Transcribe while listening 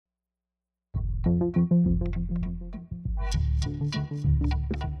Hi,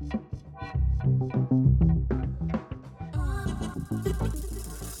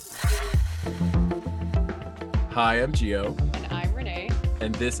 I'm Gio. And I'm Renee.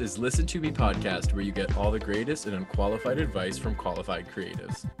 And this is Listen to Me podcast, where you get all the greatest and unqualified advice from qualified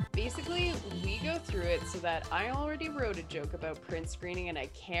creatives. Basically, we go through it so that I already wrote a joke about print screening and I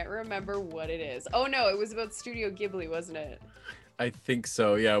can't remember what it is. Oh no, it was about Studio Ghibli, wasn't it? I think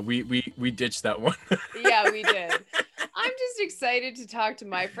so. Yeah, we ditched that one. Yeah, we did. I'm just excited to talk to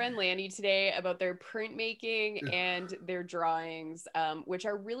my friend Lanny today about their printmaking and their drawings, which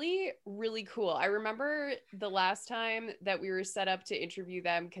are really, really cool. I remember the last time that we were set up to interview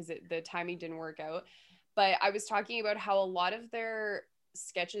them because the timing didn't work out. But I was talking about how a lot of their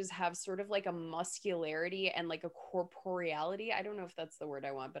sketches have sort of like a muscularity and like a corporeality. I don't know if that's the word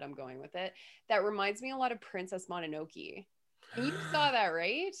I want, but I'm going with it. That reminds me a lot of Princess Mononoke. And you saw that,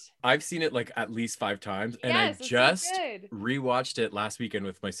 right? I've seen it like at least 5 times, and Yes, I just so good. rewatched it last weekend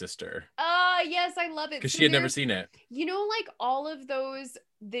with my sister. Yes, I love it. Because she had never seen it. You know, like all of those,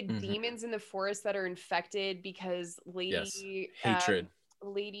 the demons in the forest that are infected because Lady... Yes. Hatred.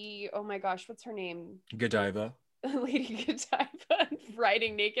 Lady, oh my gosh, what's her name? Godiva. Lady Godiva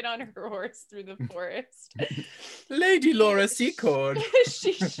riding naked on her horse through the forest. Lady Laura Secord.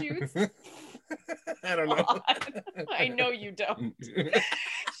 She shoots... I don't know. I know you don't.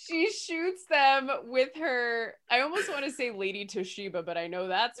 She shoots them with her... I almost want to say Lady Toshiba, but I know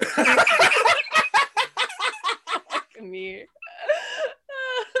that's me.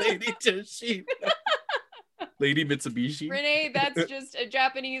 Lady Toshiba. Lady Mitsubishi. Renee, that's just a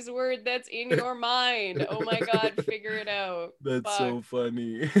Japanese word that's in your mind. Oh my God, figure it out. That's so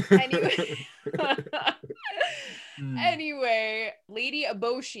funny. Anyway, Lady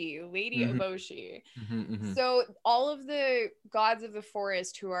Eboshi. So all of the gods of the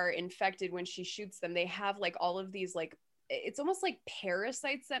forest who are infected when she shoots them, they have like all of these like, it's almost like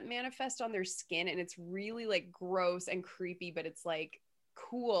parasites that manifest on their skin, and it's really like gross and creepy, but it's like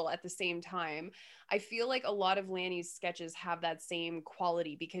cool at the same time. I feel like a lot of Lanny's sketches have that same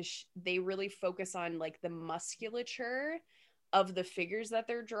quality because they really focus on like the musculature of the figures that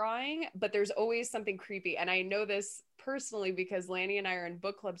they're drawing, but there's always something creepy. And I know this personally because Lanny and I are in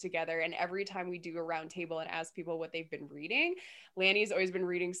book club together, and every time we do a round table and ask people what they've been reading, Lanny's always been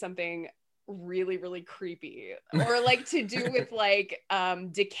reading something really, really creepy, or like to do with like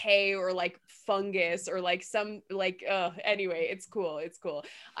decay or like fungus or like some like anyway, it's cool.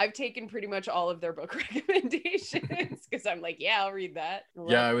 I've taken pretty much all of their book recommendations because I'm like, yeah, I'll read that.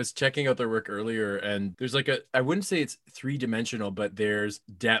 Yeah, I was checking out their work earlier, and there's like I wouldn't say it's 3-dimensional, but there's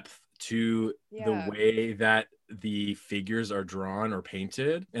depth to the way that the figures are drawn or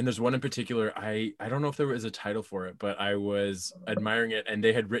painted. And there's one in particular, I don't know if there was a title for it, but I was admiring it, and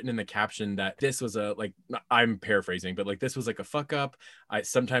they had written in the caption that this was a, like, I'm paraphrasing, but like this was like a fuck up.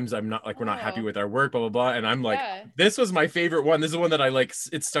 Sometimes I'm not like, we're not happy with our work, blah blah blah, and I'm like, this was my favorite one. This is one that I like,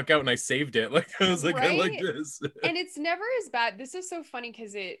 it stuck out and I saved it. Like I was like, right? I like this. And it's never as bad. This is so funny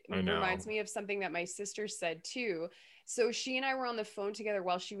because it reminds me of something that my sister said too. So she and I were on the phone together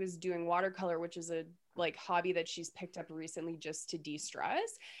while she was doing watercolor, which is a like hobby that she's picked up recently just to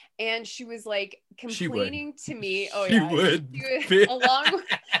de-stress. And she was like complaining to me. Oh yeah, she would, along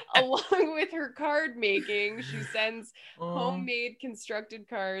with her card making, she sends homemade constructed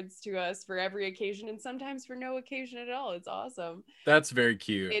cards to us for every occasion, and sometimes for no occasion at all. It's awesome. That's very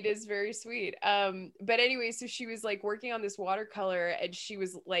cute. It is very sweet. But anyway, so she was like working on this watercolor, and she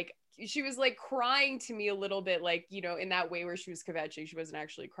was like crying to me a little bit, like, you know, in that way where she was kvetching. She wasn't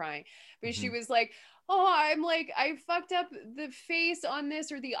actually crying, but she was like, oh, I'm like, I fucked up the face on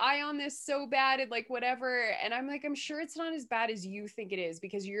this or the eye on this so bad, and like whatever. And I'm like, I'm sure it's not as bad as you think it is,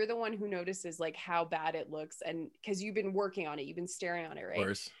 because you're the one who notices like how bad it looks, and because you've been working on it, you've been staring on it, right? Of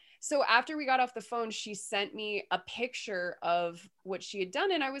course. So after we got off the phone, she sent me a picture of what she had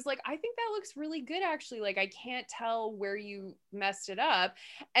done. And I was like, I think that looks really good, actually. Like, I can't tell where you messed it up.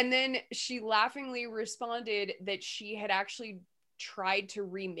 And then she laughingly responded that she had actually tried to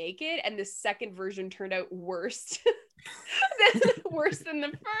remake it, and the second version turned out worse. worse than the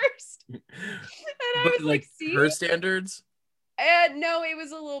first. And I was like, see? Her standards? No, it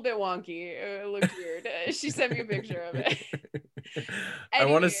was a little bit wonky. It looked weird. She sent me a picture of it. Anyway, I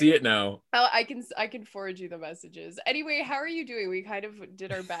want to see it now. I can forward you the messages. Anyway, how are you doing? We kind of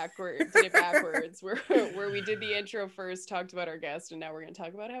did it backwards, where we did the intro first, talked about our guest, and now we're going to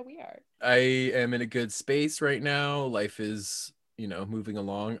talk about how we are. I am in a good space right now. Life is, moving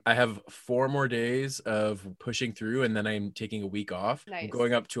along. I have 4 more days of pushing through, and then I'm taking a week off. Nice. I'm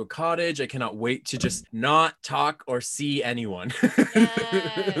going up to a cottage. I cannot wait to just not talk or see anyone.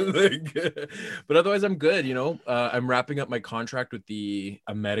 Yes. But otherwise, I'm good. I'm wrapping up my contract with the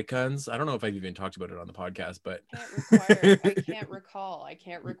Americans. I don't know if I've even talked about it on the podcast, but I can't recall. I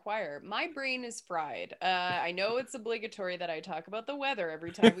can't require. My brain is fried. I know it's obligatory that I talk about the weather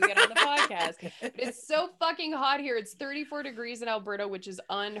every time we get on the podcast, but it's so fucking hot here. It's 34 degrees in Alberta, which is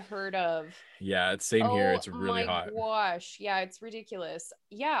unheard of. Yeah, it's same here. It's really hot. Oh my gosh. Yeah, it's ridiculous.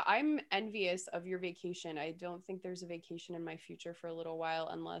 Yeah, I'm envious of your vacation. I don't think there's a vacation in my future for a little while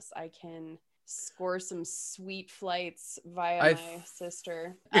unless I can score some sweet flights via my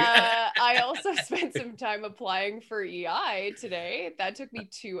sister. I also spent some time applying for EI today. That took me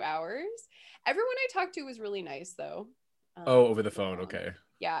 2 hours. Everyone I talked to was really nice though. Over the phone. Okay.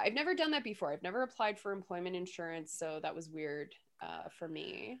 Yeah, I've never done that before. I've never applied for employment insurance, so that was weird for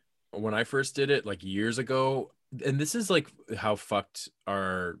me. When I first did it like years ago, and this is like how fucked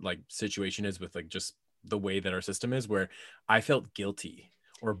our like situation is with like just the way that our system is, where I felt guilty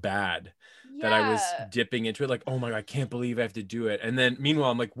or bad that I was dipping into it, like, oh my God, I can't believe I have to do it. And then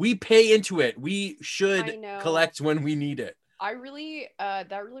meanwhile, I'm like, we pay into it. We should collect when we need it. I really,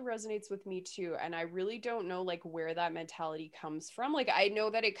 that really resonates with me too. And I really don't know like where that mentality comes from. Like, I know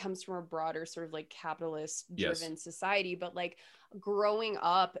that it comes from a broader sort of like capitalist driven society, but like growing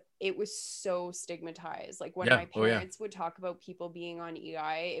up, it was so stigmatized. Like when my parents would talk about people being on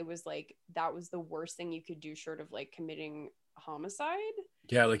EI, it was like, that was the worst thing you could do short of like committing homicide.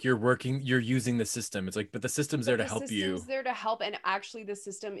 Yeah, like you're using the system. It's like, but the system's there to help you. The system's there to help. And actually the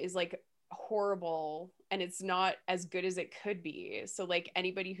system is like horrible and it's not as good as it could be. So like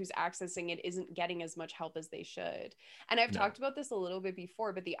anybody who's accessing it isn't getting as much help as they should. And I've talked about this a little bit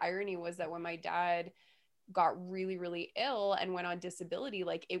before, but the irony was that when my dad got really, really ill and went on disability,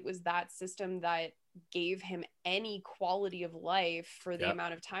 like it was that system that gave him any quality of life for the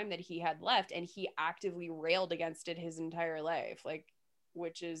amount of time that he had left. And he actively railed against it his entire life, like,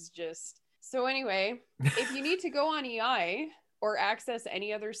 which is just, so anyway, if you need to go on EI or access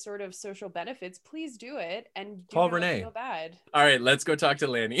any other sort of social benefits, please do it and do not feel bad. All right, let's go talk to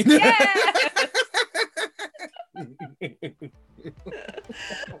Lanny. Yes!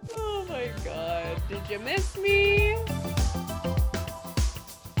 Oh my God. Did you miss me?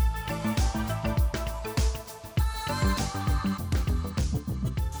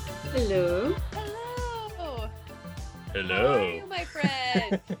 Hello. Hello. Hello. How are you, my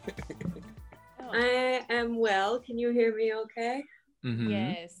friend? I am well. Can you hear me okay? Mm-hmm.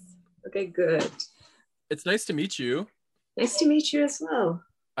 Yes. Okay, good. It's nice to meet you. Nice to meet you as well.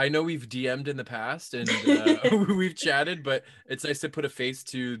 I know we've DM'd in the past and we've chatted, but it's nice to put a face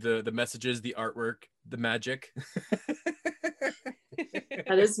to the messages, the artwork, the magic.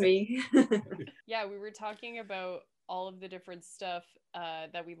 That is me. Yeah, we were talking about all of the different stuff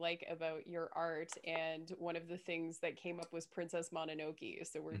that we like about your art, and one of the things that came up was Princess Mononoke,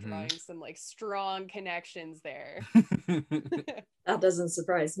 so we're drawing some like strong connections there. That doesn't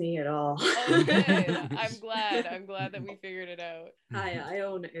surprise me at all. Oh, good. I'm glad that we figured it out. I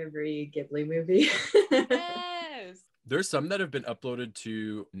own every Ghibli movie. Yes. There's some that have been uploaded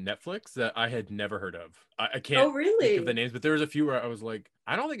to Netflix that I had never heard of. I can't think of the names, but there was a few where I was like,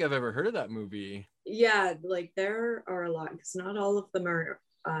 I don't think I've ever heard of that movie. Yeah, like there are a lot, because not all of them are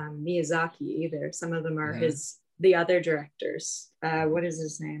Miyazaki either. Some of them are the other directors. What is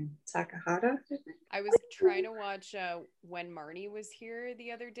his name? Takahata, I think. I was trying to watch When Marnie Was Here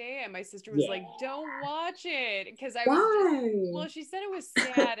the other day, and my sister was like, don't watch it, because I was she said it was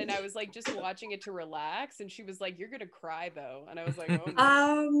sad, and I was like just watching it to relax, and she was like, you're gonna cry though, and I was like, oh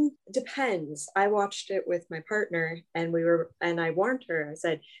no. Depends. I watched it with my partner, and I warned her. I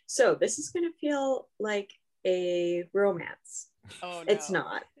said, so this is gonna feel like a romance. Oh no. It's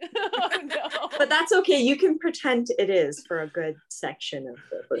not. Oh no. But that's okay. You can pretend it is for a good section of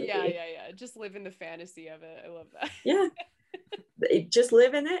the movie. Yeah. Just live in the fantasy of it. I love that. Yeah. Just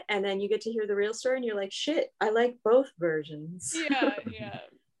live in it, and then you get to hear the real story, and you're like, shit, I like both versions. Yeah.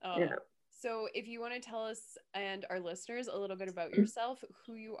 Yeah. So if you want to tell us and our listeners a little bit about yourself,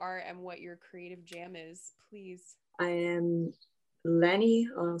 who you are, and what your creative jam is, please. I am Lenny,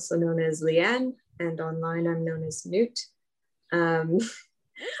 also known as Leanne, and online I'm known as Newt. Where does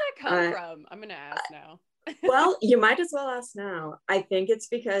that come from? I'm gonna ask now. Well, you might as well ask now. I think it's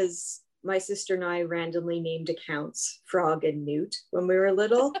because my sister and I randomly named accounts Frog and Newt when we were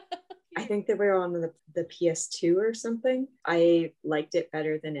little. I think they were on the PS2 or something. I liked it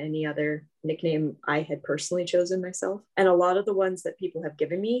better than any other nickname I had personally chosen myself. And a lot of the ones that people have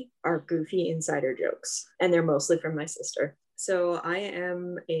given me are goofy insider jokes, and they're mostly from my sister. So I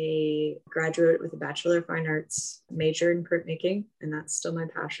am a graduate with a Bachelor of Fine Arts, major in printmaking, and that's still my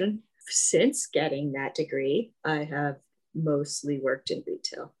passion. Since getting that degree, I have mostly worked in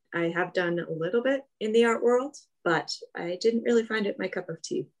retail. I have done a little bit in the art world, but I didn't really find it my cup of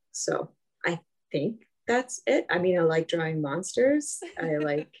tea. So I think that's it. I mean, I like drawing monsters. I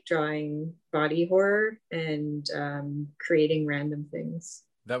like drawing body horror and creating random things.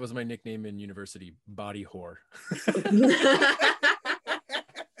 That was my nickname in university, body whore.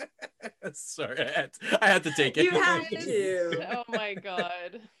 Sorry, I had to take it. You have to. Oh my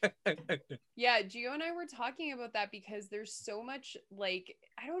God. Yeah, Gio and I were talking about that because there's so much, like,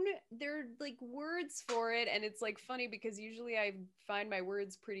 I don't know, there are like words for it, and it's like funny because usually I find my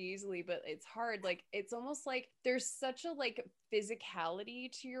words pretty easily, but it's hard. Like, it's almost like there's such a like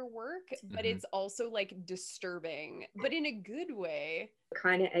physicality to your work, but it's also like disturbing, but in a good way.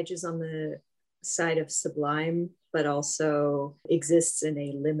 Kind of edges on the side of sublime, but also exists in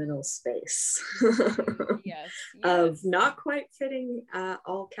a liminal space. Yes. Of not quite fitting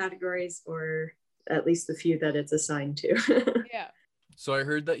all categories, or at least the few that it's assigned to. Yeah. So I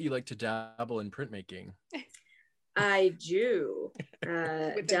heard that you like to dabble in printmaking. I do.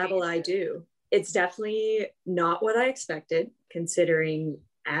 Dabble, I do. It's definitely not what I expected, considering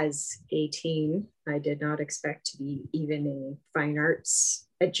as a teen, I did not expect to be even a fine arts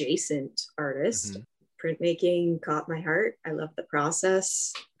adjacent artist. Printmaking caught my heart. I love the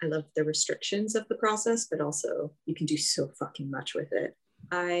process. I love the restrictions of the process, but also you can do so fucking much with it.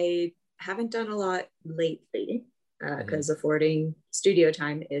 I haven't done a lot lately because affording studio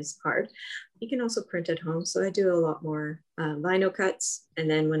time is hard. You can also print at home, so I do a lot more lino cuts. And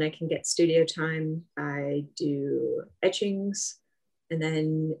then when I can get studio time, I do etchings. And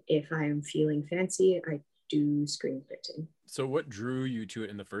then if I'm feeling fancy, I do screen printing. So what drew you to it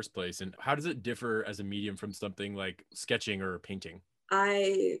in the first place, and how does it differ as a medium from something like sketching or painting?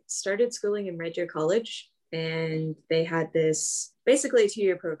 I started schooling in Red Deer College, and they had this basically a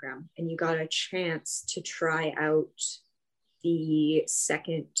 2-year program, and you got a chance to try out the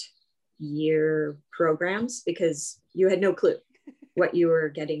second year programs because you had no clue what you were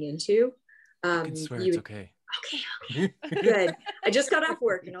getting into. You can swear, it's okay. Okay. Good. I just got off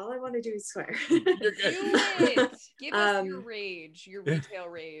work and all I want to do is swear. Do it. Give us your rage, your retail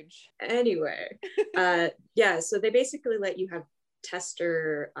rage. Anyway, yeah, so they basically let you have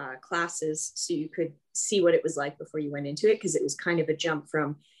tester classes so you could see what it was like before you went into it, because it was kind of a jump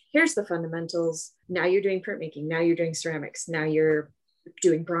from here's the fundamentals, now you're doing printmaking, now you're doing ceramics, now you're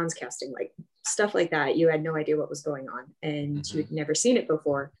doing bronze casting, like stuff like that. You had no idea what was going on and you'd never seen it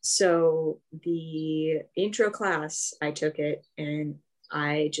before. So the intro class, I took it and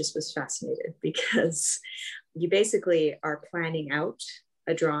I just was fascinated because you basically are planning out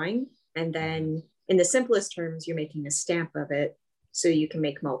a drawing, and then in the simplest terms, you're making a stamp of it so you can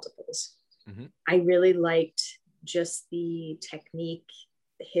make multiples. I really liked just the technique,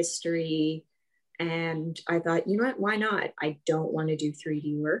 the history, and I thought, you know what, why not? I don't want to do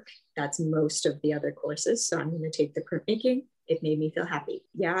 3D work. That's most of the other courses. So I'm going to take the printmaking. It made me feel happy.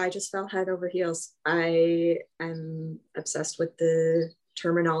 Yeah, I just fell head over heels. I am obsessed with the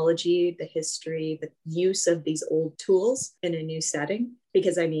terminology, the history, the use of these old tools in a new setting.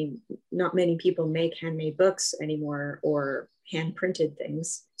 Because I mean, not many people make handmade books anymore or hand printed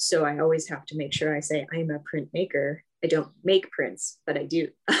things. So I always have to make sure I say I'm a printmaker. I don't make prints, but I do,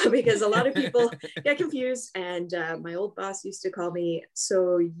 because a lot of people get confused. And my old boss used to call me,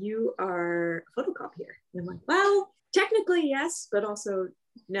 so you are a photocopier. And I'm like, well, technically yes, but also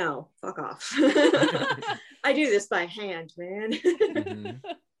no, fuck off. I do this by hand, man.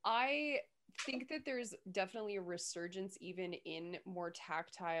 I think that there's definitely a resurgence even in more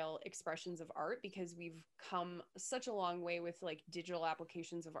tactile expressions of art, because we've come such a long way with like digital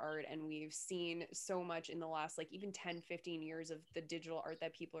applications of art, and we've seen so much in the last like even 10-15 years of the digital art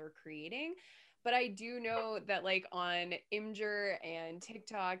that people are creating. But I do know that like on Imgur and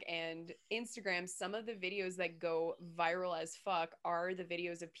TikTok and Instagram, some of the videos that go viral as fuck are the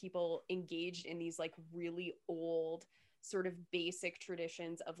videos of people engaged in these like really old sort of basic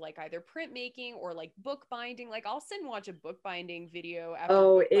traditions of like either printmaking or like bookbinding. Like I'll sit and watch a bookbinding video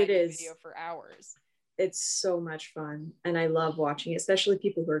after video for hours. It's so much fun. And I love watching it, especially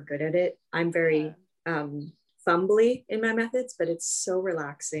people who are good at it. I'm very fumbly in my methods, but it's so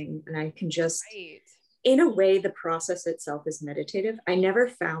relaxing. And I can just, in a way, the process itself is meditative. I never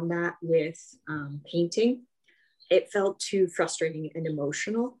found that with painting. It felt too frustrating and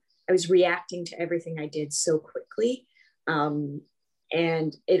emotional. I was reacting to everything I did so quickly. And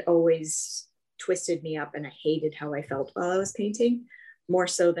it always twisted me up, and I hated how I felt while I was painting, more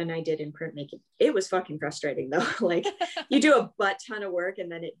so than I did in printmaking. It was fucking frustrating though. Like you do a butt ton of work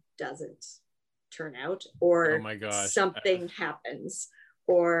and then it doesn't turn out, or oh my gosh, something happens,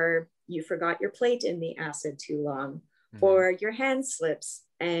 or you forgot your plate in the acid too long, or your hand slips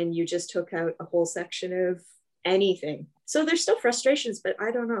and you just took out a whole section of anything. So there's still frustrations, but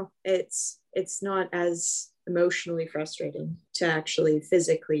I don't know. It's not as emotionally frustrating to actually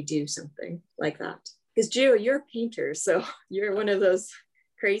physically do something like that. Because Gio, you're a painter, so you're one of those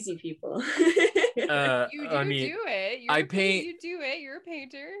crazy people. You do it. I paint. You do it. You're a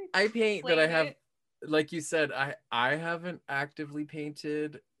painter. I paint, but I have, it. like you said, I haven't actively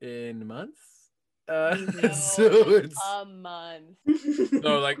painted in months. No, So it's a month.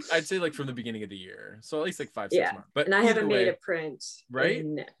 no, like I'd say like from the beginning of the year, so at least like 5-6 months. But and I haven't made a print right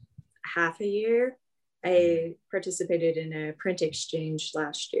in half a year. I participated in a print exchange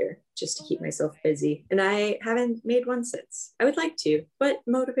last year just to keep myself busy, and I haven't made one since. I would like to, but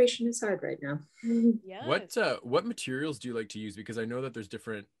motivation is hard right now. Yes. What materials do you like to use? Because I know that there's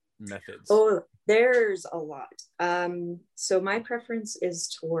different methods. Oh, there's a lot. So my preference is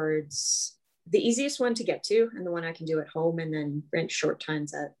towards the easiest one to get to, and the one I can do at home and then rent short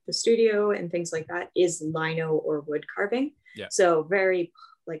times at the studio and things like that, is lino or wood carving. Yeah. So very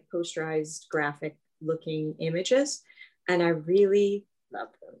like posterized graphic looking images, and I really love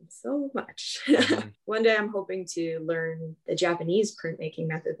them so much. One day I'm hoping to learn the Japanese printmaking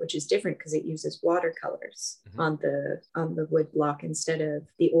method, which is different because it uses watercolors on the wood block instead of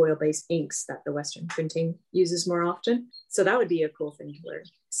the oil-based inks that the Western printing uses more often. So that would be a cool thing to learn.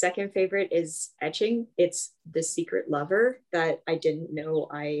 Second favorite is etching. It's the secret lover that I didn't know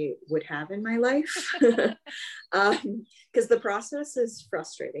I would have in my life, because the process is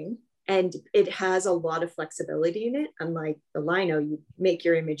frustrating. And it has a lot of flexibility in it. Unlike the lino, you make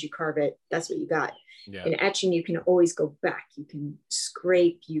your image, you carve it, that's what you got. Yeah. In etching, you can always go back. You can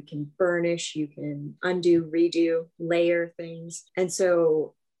scrape, you can burnish, you can undo, redo, layer things. And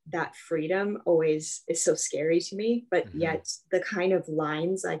so that freedom always is so scary to me. But yet the kind of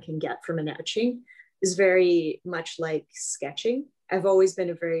lines I can get from an etching is very much like sketching. I've always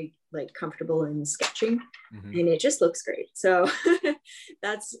been a very like comfortable in sketching, and it just looks great. So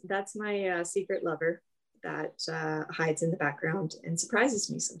that's my secret lover that hides in the background and surprises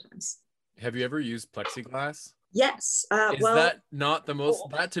me sometimes. Have you ever used plexiglass? Yes. Is that not the most,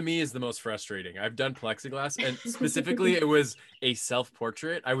 that to me is the most frustrating. I've done plexiglass, and specifically it was a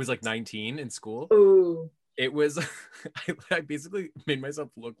self-portrait. I was like 19 in school. Ooh. It was, I basically made myself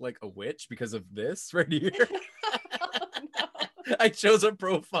look like a witch because of this right here. I chose a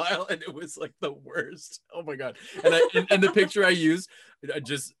profile and it was like the worst. Oh my god! And the picture I used,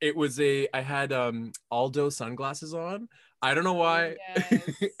 I had Aldo sunglasses on. I don't know why.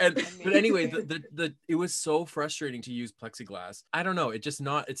 Yes. But anyway, it was so frustrating to use plexiglass. I don't know. It's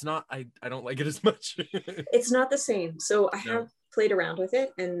not. I don't like it as much. It's not the same. So I have played around with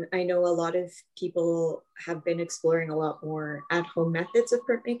it, and I know a lot of people have been exploring a lot more at-home methods of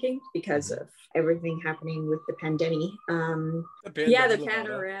printmaking because of everything happening with the pandemic. The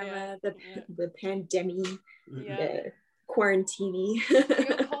panorama, the pandemic, the quarantini.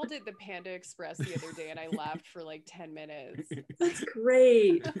 You called it the Panda Express the other day, and I laughed for like 10 minutes. That's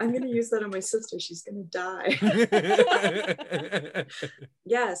great. I'm gonna use that on my sister. She's gonna die.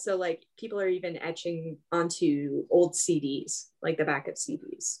 Yeah, so like people are even etching onto old CDs, like the back of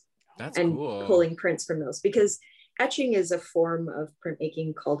CDs. That's and cool. Pulling prints from those, because etching is a form of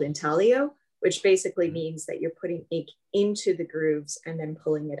printmaking called intaglio, which basically means that you're putting ink into the grooves and then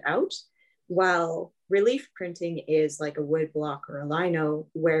pulling it out, while relief printing is like a wood block or a lino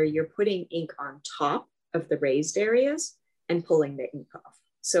where you're putting ink on top of the raised areas and pulling the ink off.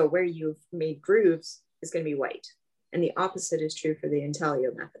 So where you've made grooves is going to be white. And the opposite is true for the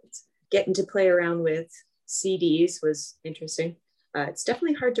intaglio methods. Getting to play around with CDs was interesting. It's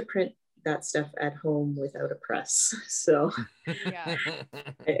definitely hard to print that stuff at home without a press. So yeah.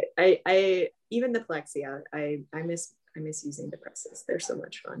 I even the Plexi, I miss using the presses. They're so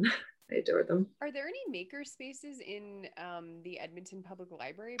much fun. I adore them. Are there any maker spaces in the Edmonton Public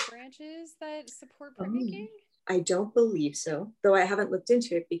Library branches that support printmaking? I don't believe so, though I haven't looked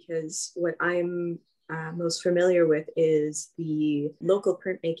into it, because what I'm most familiar with is the local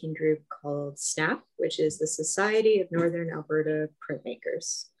printmaking group called SNAP, which is the Society of Northern Alberta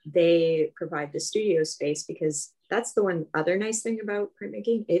Printmakers. They provide the studio space because that's the one other nice thing about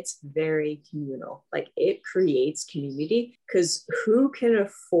printmaking. It's very communal. Like it creates community, because who can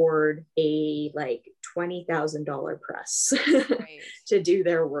afford a like $20,000 press Right. to do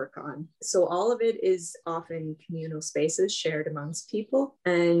their work on? So all of it is often communal spaces shared amongst people.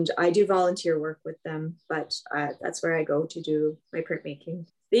 And I do volunteer work with them, but that's where I go to do my printmaking.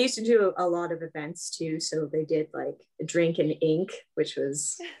 They used to do a lot of events too. So they did like a drink and ink, which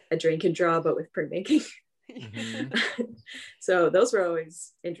was a drink and draw, but with printmaking. Mm-hmm. So those were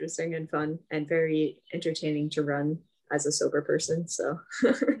always interesting and fun and very entertaining to run as a sober person. So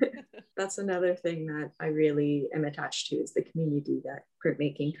that's another thing that I really am attached to, is the community that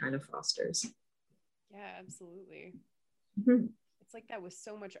printmaking kind of fosters. Yeah, absolutely. Mm-hmm. It's like that with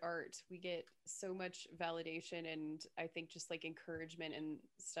so much art. We get so much validation and I think just like encouragement and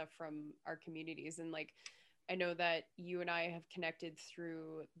stuff from our communities. And like, I know that you and I have connected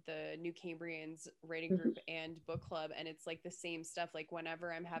through the New Cambrians writing group and book club. And it's like the same stuff. Like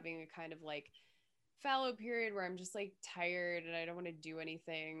whenever I'm having a kind of like fallow period where I'm just like tired and I don't want to do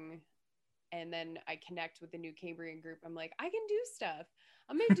anything, and then I connect with the New Cambrian group, I'm like, I can do stuff.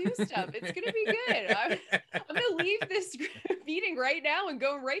 I'm going to do stuff. It's going to be good. I'm going to leave this meeting right now and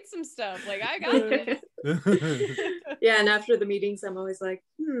go write some stuff. Like, I got this. Yeah. And after the meetings, I'm always like,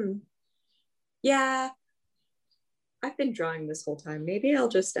 yeah, I've been drawing this whole time. Maybe I'll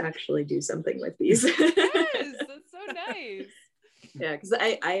just actually do something with these. Yes, that's so nice. Yeah, because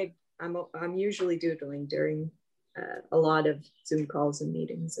I'm usually doodling during a lot of Zoom calls and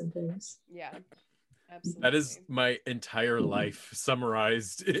meetings and things. Yeah, absolutely. That is my entire life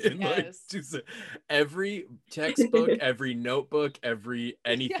summarized in like every textbook, every notebook, every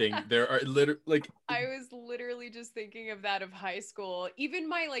anything. Yeah. There are literally like, I was literally just thinking of that of high school. Even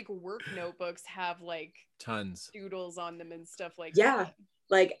my like work notebooks have like tons doodles on them and stuff like that.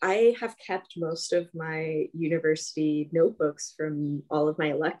 Like I have kept most of my university notebooks from all of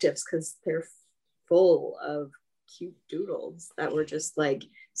my electives because they're full of cute doodles that were just like,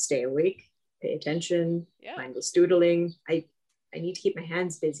 stay awake, pay attention, mindless doodling. I need to keep my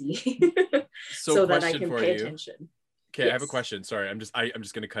hands busy so that I can pay attention. Okay, yes. I have a question. Sorry, I'm just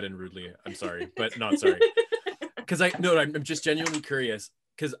going to cut in rudely. I'm sorry, but not sorry. Because I'm just genuinely curious.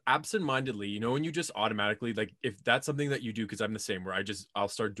 Because absentmindedly, you know, when you just automatically, like, if that's something that you do, because I'm the same, where I'll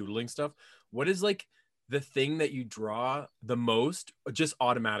start doodling stuff. What is like the thing that you draw the most, just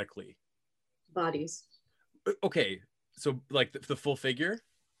automatically? Bodies. Okay, so like the full figure?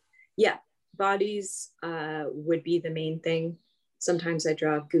 Yeah, bodies would be the main thing. Sometimes I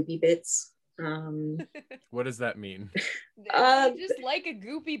draw goopy bits. What does that mean? Just like a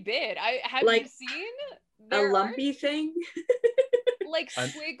goopy bit. Have like, you seen a lumpy thing? Like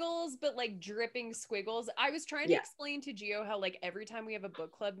squiggles, but like dripping squiggles. I was trying to explain to Gio how like every time we have a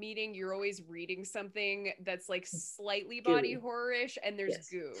book club meeting, you're always reading something that's like slightly body horror-ish, and there's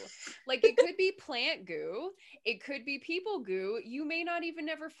goo. Like it could be plant goo, it could be people goo. You may not even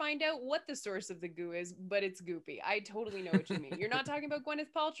ever find out what the source of the goo is, but it's goopy. I totally know what you mean. You're not talking about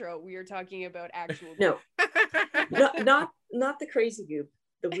Gwyneth Paltrow. We are talking about actual goo. No, not the crazy goop,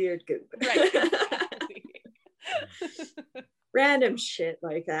 the weird goop. Right. Exactly. Random shit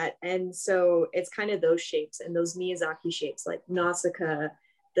like that. And so it's kind of those shapes and those Miyazaki shapes, like Nausicaa,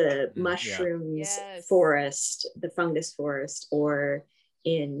 the mushrooms forest, the fungus forest, or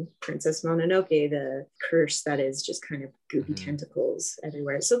in Princess Mononoke, the curse that is just kind of goopy tentacles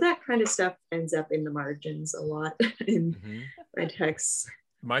everywhere. So that kind of stuff ends up in the margins a lot in my texts.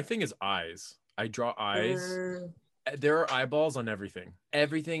 My thing is eyes. I draw eyes. There are eyeballs on everything.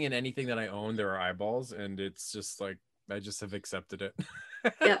 Everything and anything that I own, there are eyeballs, and it's just like, I just have accepted it.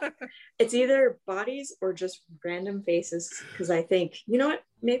 Yeah, it's either bodies or just random faces, because I think, you know what,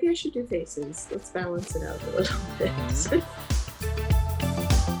 maybe I should do faces. Let's balance it out a little bit. I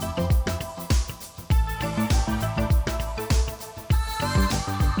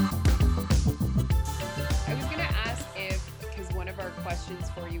was gonna ask because one of our questions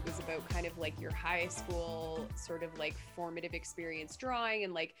for you was about kind of like your high school sort of like formative experience drawing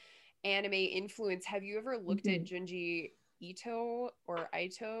and like anime influence. Have you ever looked at Junji Ito or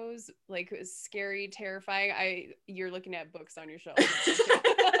Ito's like scary, terrifying? You're looking at books on your shelf.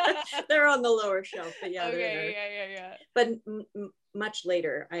 They're on the lower shelf, but yeah, okay, yeah. But much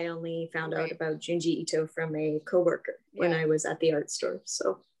later, I only found out about Junji Ito from a coworker when I was at the art store.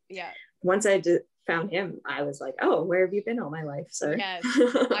 So once I found him, I was like, oh, where have you been all my life, sir? Yes,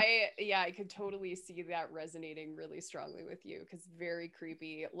 I could totally see that resonating really strongly with you, because very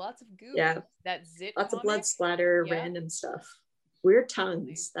creepy, lots of goo, that zit lots comic. of blood splatter, random stuff. weird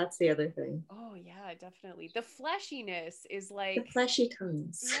tongues. That's the other thing. Oh yeah, definitely. The fleshiness is The like, fleshy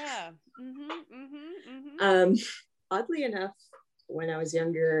tongues. yeah. Mm-hmm. Oddly enough, when I was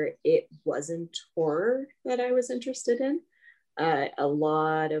younger, it wasn't horror that I was interested in. A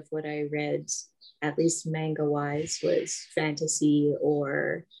lot of what I read, at least manga wise, was fantasy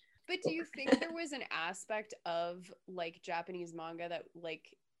or. But do you think there was an aspect of like Japanese manga that like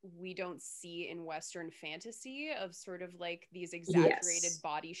we don't see in Western fantasy, of sort of like these exaggerated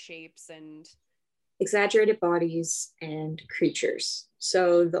body shapes and exaggerated bodies and creatures?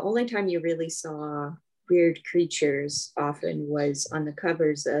 So the only time you really saw weird creatures often was on the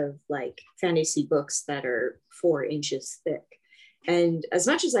covers of like fantasy books that are 4 inches thick. And as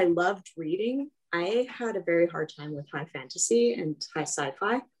much as I loved reading, I had a very hard time with high fantasy and high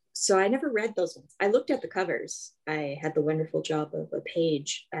sci-fi. So I never read those ones. I looked at the covers. I had the wonderful job of a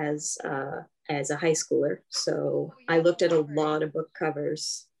page as a high schooler. So I looked at a lot of book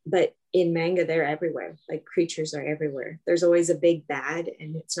covers, but in manga, they're everywhere. Like creatures are everywhere. There's always a big bad,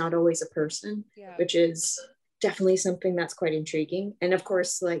 and it's not always a person, which is definitely something that's quite intriguing. And of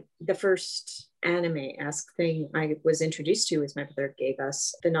course, like the first anime-esque thing I was introduced to was my brother gave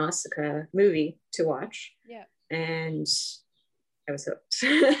us the Nausicaa movie to watch. Yeah. And I was hooked.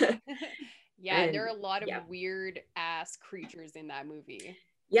 Yeah, and there are a lot of weird ass creatures in that movie.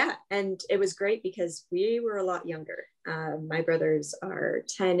 Yeah, and it was great because we were a lot younger. My brothers are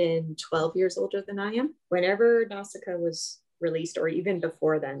 10 and 12 years older than I am. Whenever Nausicaa was released, or even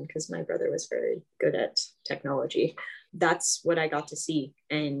before then, because my brother was very good at technology, that's what I got to see.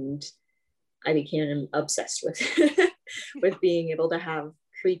 And I became obsessed with with being able to have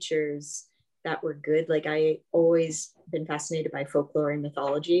creatures that were good. Like I always been fascinated by folklore and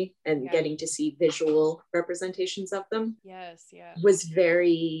mythology, and getting to see visual representations of them was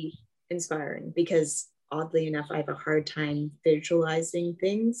very inspiring, because oddly enough, I have a hard time visualizing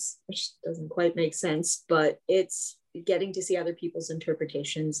things, which doesn't quite make sense, but it's getting to see other people's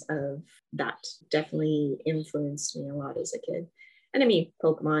interpretations of that definitely influenced me a lot as a kid. And I mean,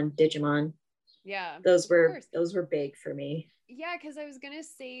 Pokemon, Digimon, those were big for me. Yeah, because I was gonna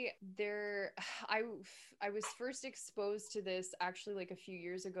say I was first exposed to this actually like a few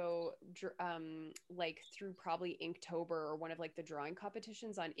years ago, like through probably Inktober or one of like the drawing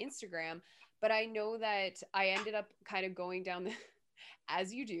competitions on Instagram. But I know that I ended up kind of going down the,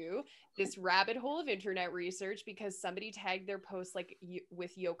 as you do, this rabbit hole of internet research, because somebody tagged their post like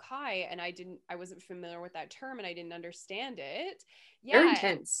with yokai, and I wasn't familiar with that term, and I didn't understand it. Very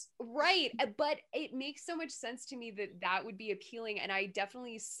intense. Right. But it makes so much sense to me that would be appealing. And I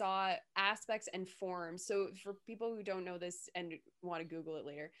definitely saw aspects and forms. So for people who don't know this and want to Google it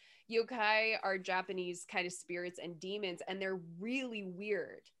later, yokai are Japanese kind of spirits and demons, and they're really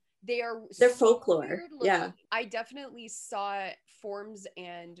weird. They're folklore. Yeah. I definitely saw forms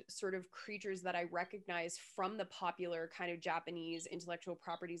and sort of creatures that I recognize from the popular kind of Japanese intellectual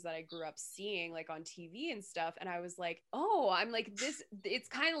properties that I grew up seeing like on TV and stuff. And I was like, oh, I'm like this, it's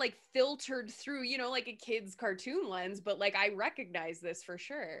kind of like filtered through, like a kid's cartoon lens, but like I recognize this for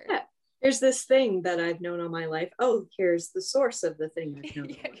sure. Yeah. Here's this thing that I've known all my life. Oh, here's the source of the thing I've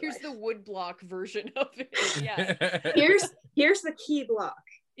known. Here's the woodblock version of it. Yeah. here's the key block.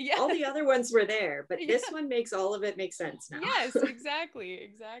 Yeah. All the other ones were there, but this one makes all of it make sense now. Yes,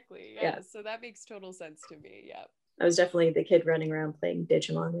 exactly. Yeah. So that makes total sense to me. Yeah. I was definitely the kid running around playing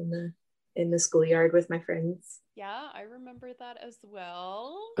Digimon in the schoolyard with my friends. Yeah, I remember that as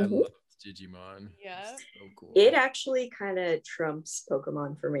well. I love Digimon. Yeah. So cool. It actually kind of trumps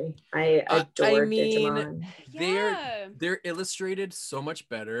Pokemon for me. I adore Digimon. They're illustrated so much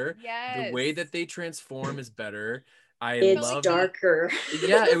better. Yes. The way that they transform is better. It's darker.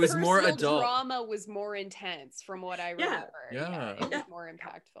 Yeah, it was more adult. Drama was more intense from what I remember. Yeah. It was more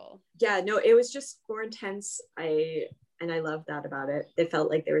impactful. Yeah, no, it was just more intense. I love that about it. It felt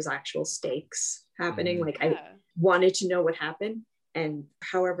like there was actual stakes happening. Like I wanted to know what happened. And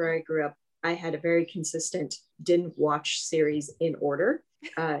however I grew up, I had a very consistent didn't watch series in order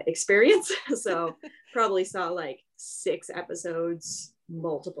experience. So probably saw like 6 episodes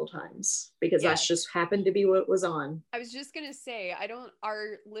multiple times, because that's just happened to be what was on. I was just gonna say,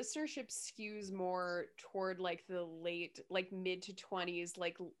 our listenership skews more toward like the late, like mid to 20s,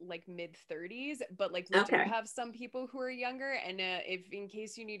 like mid 30s, but like we do have some people who are younger, and if in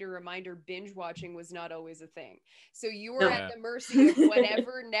case you need a reminder, binge watching was not always a thing. So you were at the mercy of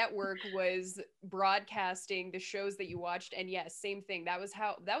whatever network was broadcasting the shows that you watched. And yes, same thing. That was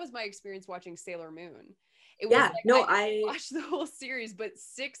my experience watching Sailor Moon. It was I watched the whole series, but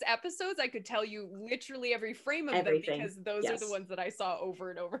 6 episodes, I could tell you literally every frame of them, because those are the ones that I saw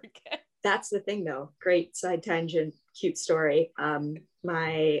over and over again. that's the thing though. Great side tangent, cute story.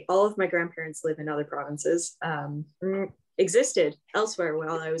 All of my grandparents live in other provinces, existed elsewhere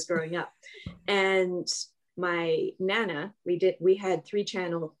while I was growing up. And my Nana, we had three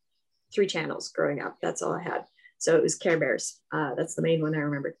channels growing up. That's all I had. So it was Care Bears. That's the main one I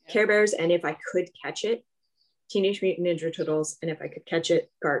remember. Yeah. Care Bears, and if I could catch it, Teenage Mutant Ninja Turtles, and if I could catch it,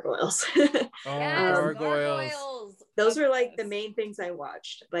 Gargoyles. Gargoyles. Those were like the main things I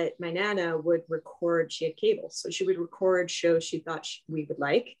watched. But my Nana would record, she had cable. So she would record shows she thought we would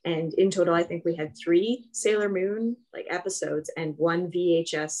like. And in total, I think we had 3 Sailor Moon like episodes and 1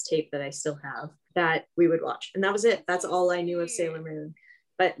 VHS tape that I still have that we would watch. And that was it. That's all I knew of Sailor Moon.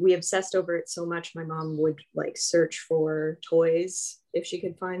 But we obsessed over it so much, my mom would like search for toys if she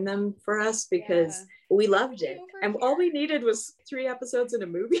could find them for us, because we loved it. And all we needed was 3 episodes in a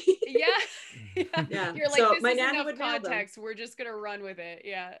movie. Yeah. You're like, so this my is Nana would context. We're just going to run with it.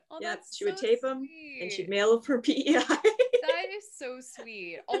 Yeah. Oh, yeah. She would tape them and she'd mail them for PEI. That is so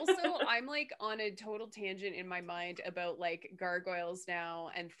sweet. Also, I'm like on a total tangent in my mind about like gargoyles now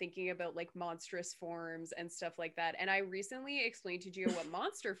and thinking about like monstrous forms and stuff like that. And I recently explained to Gio what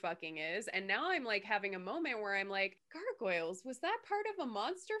monster fucking is. And now I'm like having a moment where I'm like, gargoyles, was that part of a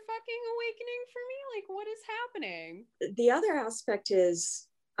monster fucking awakening for me? Like, what is happening? The other aspect is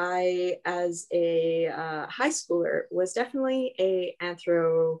I, as a high schooler, was definitely a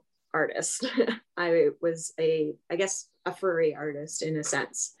anthro artist. I was I guess a furry artist in a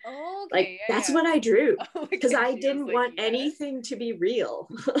sense. Oh, okay. Like that's what I drew, because I didn't want anything to be real.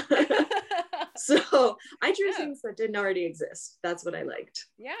 So I drew things that didn't already exist. That's what I liked.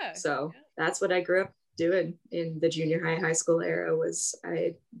 Yeah. So that's what I grew up doing in the junior high school era, was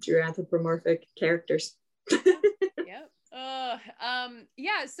I drew anthropomorphic characters.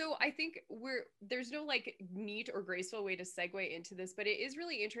 Yeah, so I think there's no like neat or graceful way to segue into this, but it is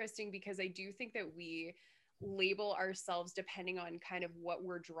really interesting because I do think that we label ourselves depending on kind of what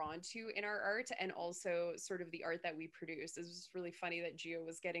we're drawn to in our art, and also sort of the art that we produce. It's just really funny that Gio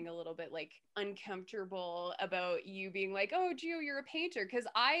was getting a little bit like uncomfortable about you being like, oh, Gio, you're a painter, because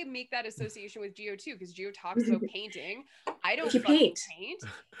I make that association with Gio too, because Gio talks about painting. I don't paint.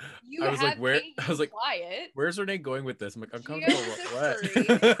 You I was like, where? Paint, I was like, quiet. Where's Renee going with this? I'm like, uncomfortable.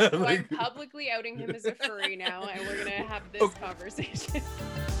 What? So I'm publicly outing him as a furry now, and we're gonna have this conversation.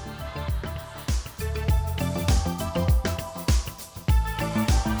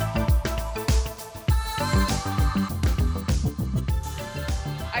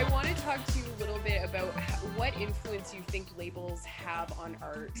 I want to talk to you a little bit about what influence you think labels have on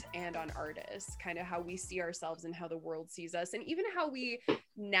art and on artists, kind of how we see ourselves and how the world sees us, and even how we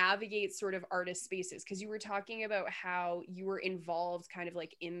navigate sort of artist spaces. Because you were talking about how you were involved kind of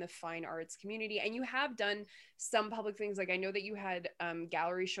like in the fine arts community, and you have done some public things. Like I know that you had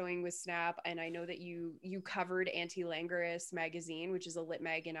gallery showing with Snap, and I know that you covered Anti-Languorous magazine, which is a lit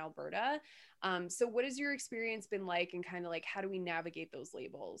mag in Alberta. So what has your experience been like, and kind of like how do we navigate those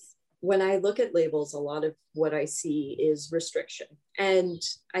labels? When I look at labels, a lot of what I see is restriction. And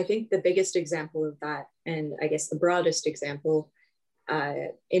I think the biggest example of that, and I guess the broadest example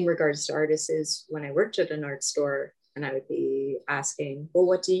in regards to artists, is when I worked at an art store and I would be asking, well,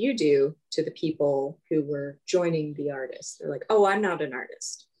 what do you do to the people who were joining the artist? They're like, oh, I'm not an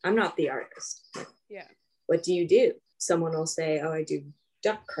artist. I'm not the artist. Yeah. What do you do? Someone will say, oh, I do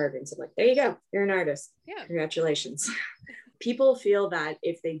duck carvings. I'm like, there you go. You're an artist. Yeah. Congratulations. People feel that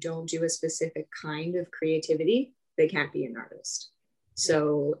if they don't do a specific kind of creativity, they can't be an artist.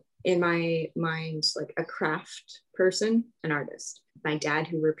 So in my mind, like a craft person, an artist. My dad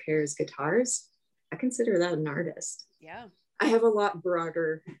who repairs guitars, I consider that an artist. Yeah. I have a lot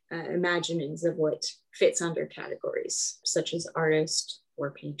broader imaginings of what fits under categories, such as artist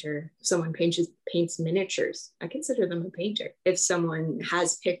or painter. If someone paints miniatures, I consider them a painter. If someone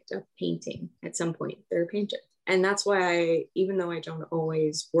has picked up painting at some point, they're a painter. And that's why even though I don't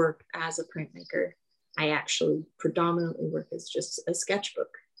always work as a printmaker, I actually predominantly work as just a sketchbook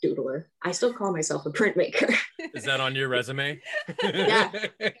doodler. I still call myself a printmaker. Is that on your resume? Yeah.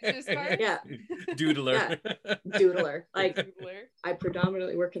 Yeah. Doodler. Yeah. Doodler. Like doodler. I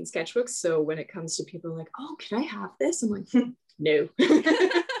predominantly work in sketchbooks. So when it comes to people like, oh, can I have this? I'm like, no.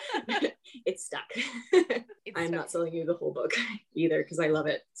 It's stuck. I'm not selling you the whole book either because I love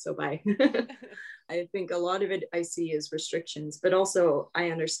it. So bye. I think a lot of it I see is restrictions, but also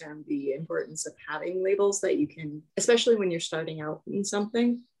I understand the importance of having labels that you can, especially when you're starting out in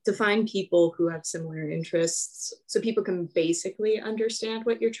something, to find people who have similar interests so people can basically understand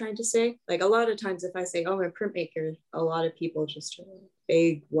what you're trying to say. Like a lot of times if I say, oh, I'm a printmaker, a lot of people just have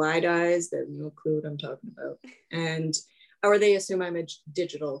big wide eyes. They have no clue what I'm talking about. And Or they assume I'm a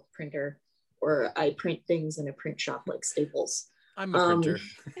digital printer, or I print things in a print shop like Staples. I'm a printer.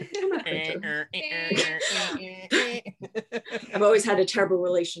 I'm a printer. I've always had a terrible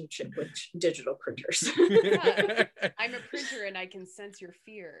relationship with digital printers. Yeah. I'm a printer and I can sense your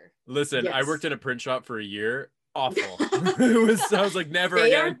fear. Listen, Yes. I worked in a print shop for a year. Awful. I was like, never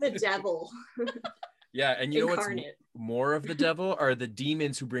They again. are the devil. Yeah, and you Incarnate. know what's more of the devil are the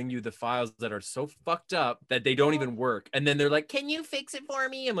demons who bring you the files that are so fucked up that they don't even work. And then they're like, can you fix it for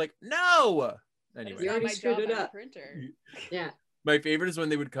me? I'm like, no. Anyway. You already my screwed job it as a up. printer. Yeah. My favorite is when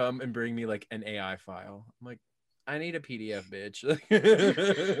they would come and bring me like an AI file. I'm like, I need a PDF, bitch.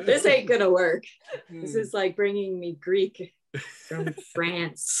 This ain't gonna work. This is like bringing me Greek from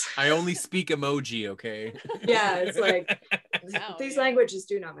France. I only speak emoji, okay? Yeah, it's like Wow, these yeah. languages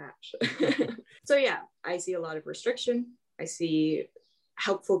do not match. So yeah, I see a lot of restriction. I see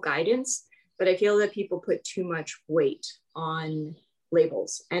helpful guidance, but I feel that people put too much weight on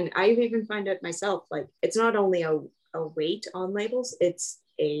labels. And I even find it myself, like it's not only a weight on labels, it's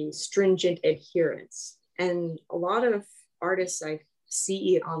a stringent adherence. And a lot of artists I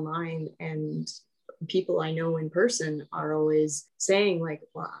see online and people I know in person are always saying like,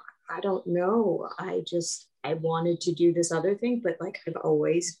 well, I don't know. I wanted to do this other thing, but like I've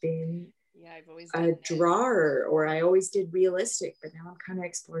always been I've always a drawer, or I always did realistic, but now I'm kind of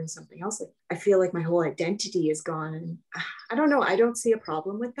exploring something else. Like I feel like my whole identity is gone, and I don't know. I don't see a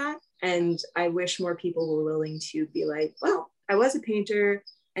problem with that, and I wish more people were willing to be like, well, I was a painter,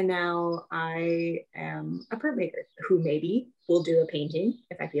 and now I am a printmaker who maybe will do a painting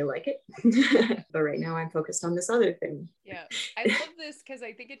if I feel like it. But right now I'm focused on this other thing. Yeah, I love this because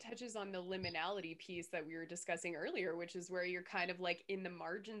I think it touches on the liminality piece that we were discussing earlier, which is where you're kind of like in the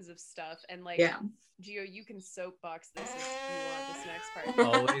margins of stuff. And like, yeah. Gio, you can soapbox this if you want this next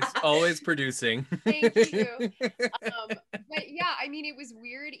part. Always producing. Thank you. But yeah, I mean, it was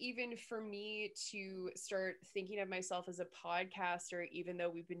weird even for me to start thinking of myself as a podcaster, even though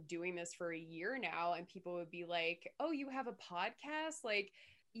we've been doing this for a year now, and people would be like, oh, you have a podcast? Like,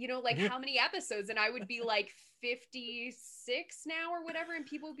 you know, like how many episodes? And I would be like 56 now or whatever. And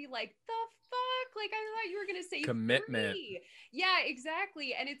people would be like, the fuck? Like, I thought you were going to say commitment. 3. Yeah,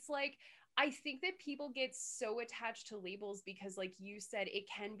 exactly. And it's like, I think that people get so attached to labels because, like you said, it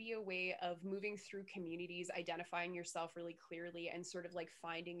can be a way of moving through communities, identifying yourself really clearly, and sort of like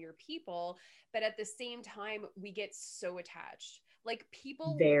finding your people. But at the same time, we get so attached. Like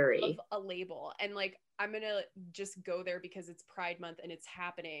people love a label, and like I'm gonna just go there because it's Pride Month and it's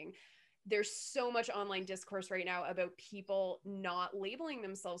happening. There's so much online discourse right now about people not labeling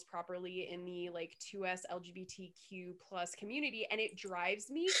themselves properly in the like 2S LGBTQ plus community. And it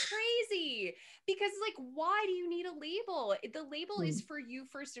drives me crazy because like, why do you need a label? The label is for you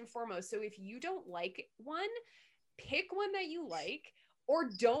first and foremost. So if you don't like one, pick one that you like, or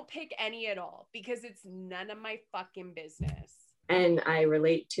don't pick any at all, because it's none of my fucking business. And I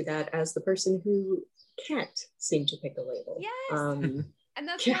relate to that as the person who can't seem to pick a label. Yes. And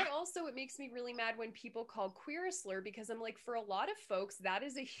that's why also it makes me really mad when people call queer a slur, because I'm like, for a lot of folks, that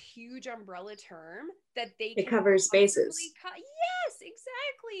is a huge umbrella term that they it covers bases. Yes,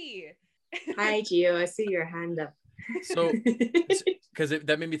 exactly. Hi, Gio. I see your hand up. So, because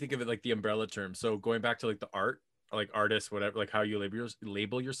that made me think of it like the umbrella term. So going back to like the art, like artists, whatever, like how you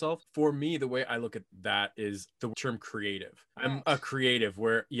label yourself. For me, the way I look at that is the term creative. I'm a creative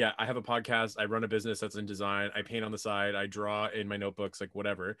where, yeah, I have a podcast, I run a business that's in design, I paint on the side, I draw in my notebooks, like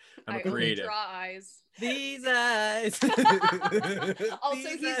whatever. I'm a creative. I draw eyes. These eyes. Also,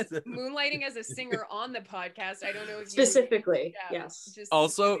 he's moonlighting as a singer on the podcast. I don't know if specifically. Yes. Just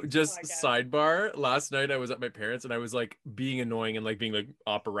sidebar. Last night I was at my parents and I was like being annoying and like being like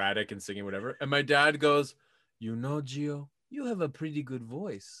operatic and singing whatever. And my dad goes, you know, Gio, you have a pretty good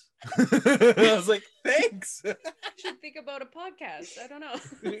voice. I was like, thanks. You should think about a podcast. I don't know.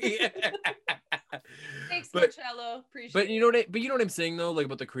 Yeah. Thanks, Marcello. Appreciate but you know what I'm saying though, like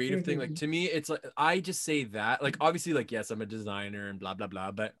about the creative thing. Like to me, it's like I just say that. Like obviously, like yes, I'm a designer and blah blah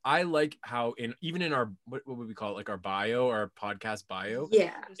blah. But I like how even in our what would we call it, like our bio, our podcast bio.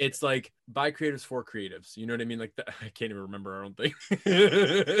 Yeah, it's like by creatives for creatives. You know what I mean? Like I can't even remember our own thing.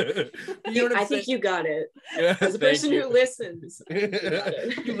 I think you got it. Yeah, as a person who listens, I think you got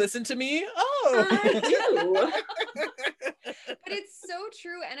it. You listen to me? Oh, I do. But it's so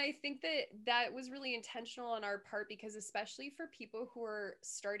true, and I think that was really intentional on our part, because especially for people who are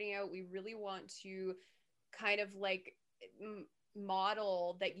starting out, we really want to kind of like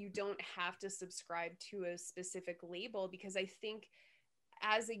model that you don't have to subscribe to a specific label, because I think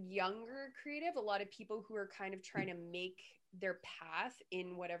as a younger creative, a lot of people who are kind of trying to make their path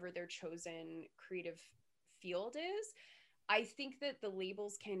in whatever their chosen creative field is, I think that the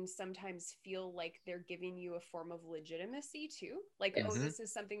labels can sometimes feel like they're giving you a form of legitimacy too. Like, Yes. oh, this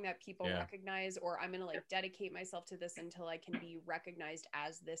is something that people recognize, or I'm going to like dedicate myself to this until I can be recognized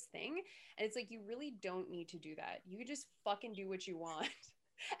as this thing. And it's like, you really don't need to do that. You just fucking do what you want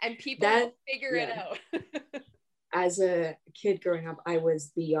and people will figure it out. As a kid growing up, I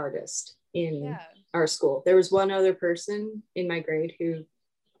was the artist in our school. There was one other person in my grade who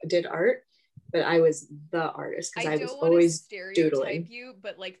did art, but I was the artist because I was always doodling. You,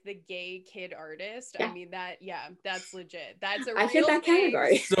 but like the gay kid artist, I mean that's legit. That's a I fit that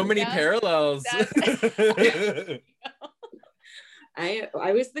category. So many parallels. I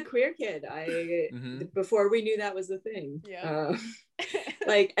was the queer kid. Before we knew that was a thing.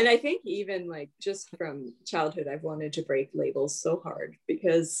 Like, and I think even like just from childhood, I've wanted to break labels so hard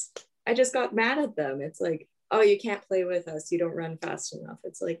because I just got mad at them. It's like, oh, you can't play with us. You don't run fast enough.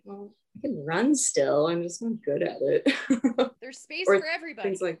 It's like, well, I can run still. I'm just not good at it. There's space for everybody.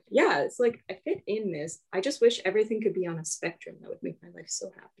 Things like, it's like I fit in this. I just wish everything could be on a spectrum. That would make my life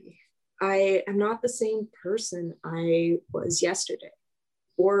so happy. I am not the same person I was yesterday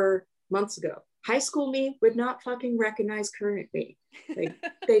or months ago. High school me would not fucking recognize current me. Like,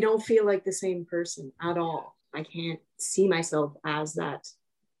 they don't feel like the same person at all. I can't see myself as that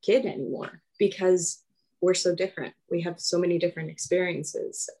kid anymore because we're so different. We have so many different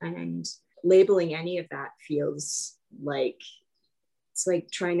experiences, and labeling any of that feels like it's like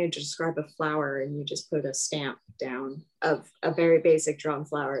trying to describe a flower and you just put a stamp down of a very basic drawn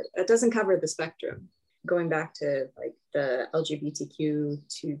flower. That doesn't cover the spectrum. Going back to like the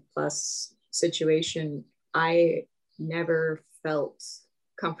LGBTQ2+ situation, I never felt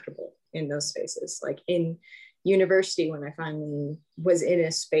comfortable in those spaces. Like in university, when I finally was in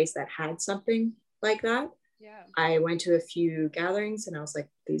a space that had something like that, I went to a few gatherings and I was like,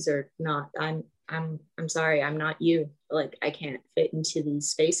 these are not, I'm sorry, I'm not you. Like, I can't fit into these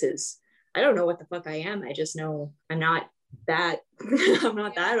spaces. I don't know what the fuck I am. I just know I'm not that. I'm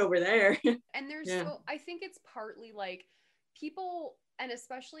not that over there. And there's so, I think it's partly like people, and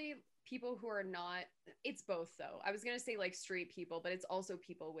especially people who are not, it's both though. I was gonna say like straight people, but it's also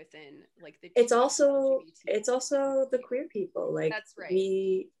people within like the it's also the queer people. Like, that's right.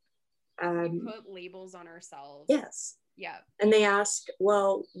 We put labels on ourselves. Yes. Yeah. And they ask,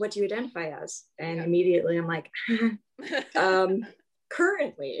 well, what do you identify as? And immediately I'm like,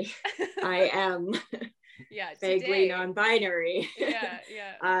 currently I am vaguely non-binary.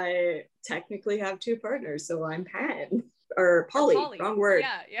 I technically have 2 partners, so I'm pan or poly. Wrong word.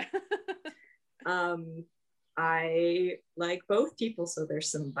 I like both people, so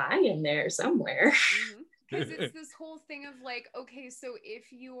there's some bi in there somewhere. Because it's this whole thing of like, okay, so if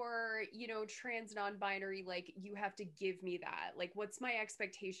you're, you know, trans non-binary, like you have to give me that. Like, what's my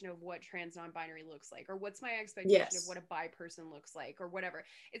expectation of what trans non-binary looks like? Or what's my expectation of what a bi person looks like, or whatever.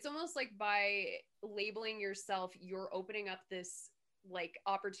 It's almost like by labeling yourself, you're opening up this like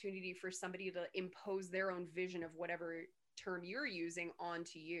opportunity for somebody to impose their own vision of whatever term you're using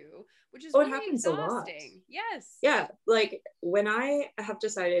onto you, which is really exhausting. Yes. Yeah. Like when I have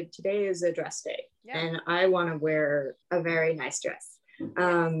decided today is a dress day and I want to wear a very nice dress.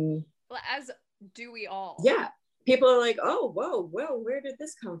 Well, as do we all. Yeah. People are like, oh, whoa, where did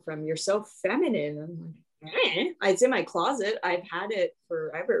this come from? You're so feminine. I'm like, it's in my closet. I've had it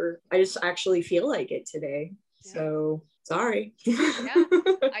forever. I just actually feel like it today. So sorry.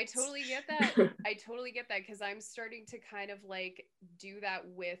 I totally get that because I'm starting to kind of like do that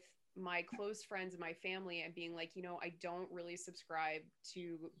with my close friends and my family and being like, you know, I don't really subscribe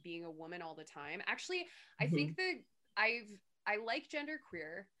to being a woman all the time. Actually, I think that I like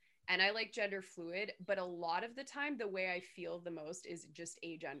genderqueer and I like gender fluid, but a lot of the time the way I feel the most is just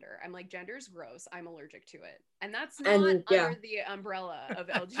agender. I'm like, gender's gross, I'm allergic to it. And that's not under the umbrella of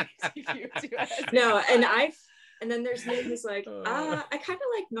LGBTQ2. No, and then there's me who's like, I kind of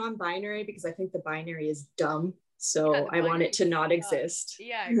like non-binary because I think the binary is dumb. So I want it to not exist.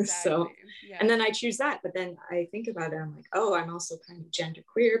 Yeah, exactly. So, and then I choose that. But then I think about it, I'm like, oh, I'm also kind of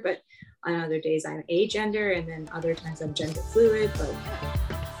genderqueer, but on other days I'm agender, and then other times I'm gender fluid. But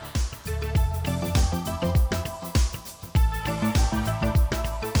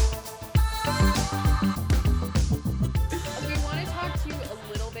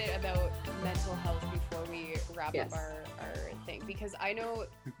up our thing, because I know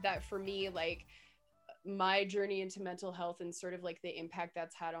that for me, like my journey into mental health and sort of like the impact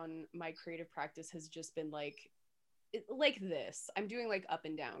that's had on my creative practice has just been like this. I'm doing like up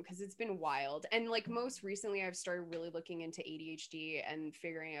and down because it's been wild. And like most recently I've started really looking into ADHD and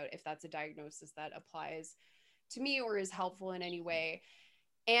figuring out if that's a diagnosis that applies to me or is helpful in any way.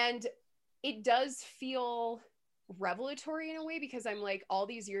 And it does feel revelatory in a way, because I'm like, all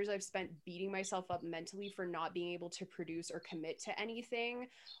these years I've spent beating myself up mentally for not being able to produce or commit to anything,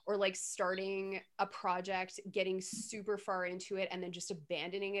 or like starting a project, getting super far into it, and then just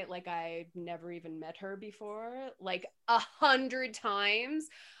abandoning it like I never even met her before, like 100 times.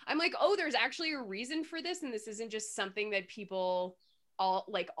 I'm like, oh, there's actually a reason for this, and this isn't just something that people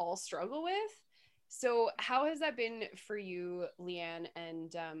all struggle with. So how has that been for you, Leanne?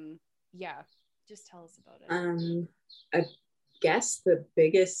 And yeah, just tell us about it. I guess the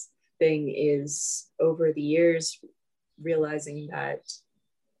biggest thing is over the years realizing that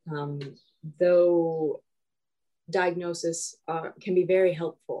though diagnosis can be very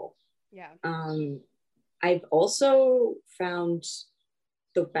helpful, I've also found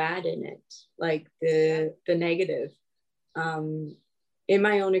the bad in it, like the negative. In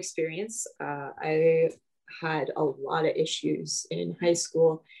my own experience, I had a lot of issues in high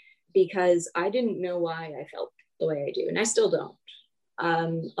school because I didn't know why I felt the way I do, and I still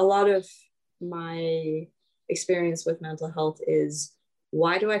don't. A lot of my experience with mental health is,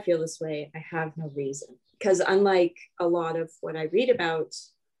 why do I feel this way? I have no reason. Because unlike a lot of what I read about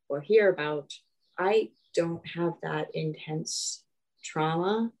or hear about, I don't have that intense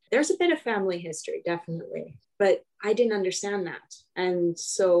trauma. There's a bit of family history, definitely, but I didn't understand that. And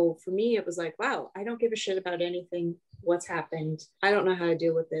so for me, it was like, wow, I don't give a shit about anything, what's happened. I don't know how to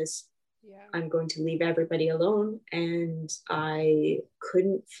deal with this. Yeah. I'm going to leave everybody alone. And I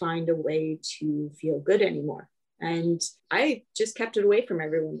couldn't find a way to feel good anymore. And I just kept it away from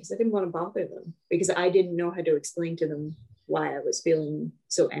everyone because I didn't want to bother them, because I didn't know how to explain to them why I was feeling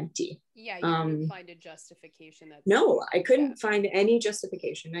so empty. Yeah, you couldn't find a justification. No, I couldn't find any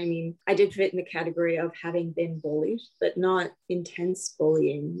justification. I mean, I did fit in the category of having been bullied, but not intense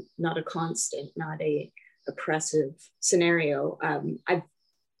bullying, not a constant, not a oppressive scenario. I've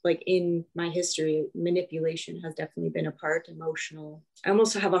like in my history, manipulation has definitely been a part, emotional. I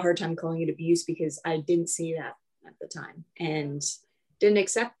almost have a hard time calling it abuse because I didn't see that at the time and didn't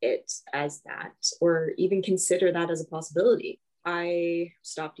accept it as that or even consider that as a possibility. I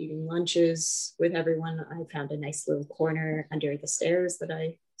stopped eating lunches with everyone. I found a nice little corner under the stairs that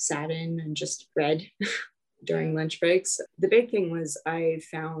I sat in and just read during lunch breaks. The big thing was I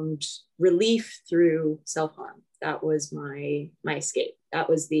found relief through self-harm. That was my escape. That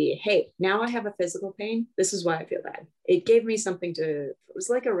was the, hey, now I have a physical pain. This is why I feel bad. It gave me something it was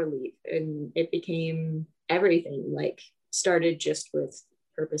like a relief, and it became everything. Like started just with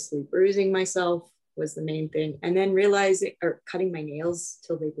purposely bruising myself was the main thing. And then realizing, or cutting my nails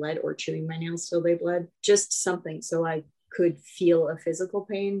till they bled, or chewing my nails till they bled, just something so I could feel a physical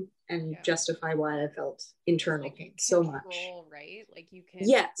pain and justify why I felt internal pain so much. Right? Like you can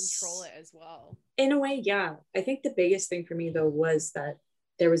control it as well. In a way, yeah. I think the biggest thing for me though was that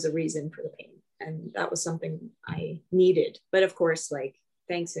there was a reason for the pain. And that was something I needed. But of course, like,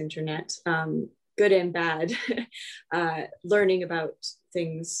 thanks internet, good and bad. Learning about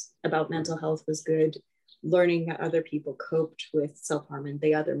things about mental health was good. Learning that other people coped with self-harm and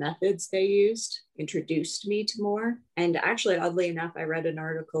the other methods they used introduced me to more. And actually, oddly enough, I read an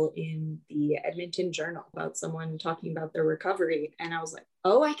article in the Edmonton Journal about someone talking about their recovery. And I was like,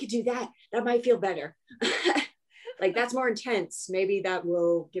 oh, I could do that. That might feel better. Like, that's more intense. Maybe that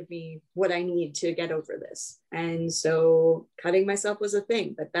will give me what I need to get over this. And so cutting myself was a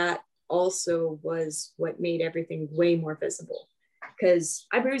thing, but that also was what made everything way more visible, because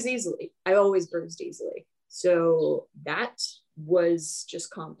I bruise easily. I always bruised easily. So that was just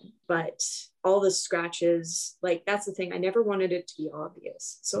common, but all the scratches, like, that's the thing. I never wanted it to be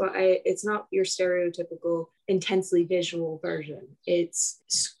obvious. So it's not your stereotypical intensely visual version. It's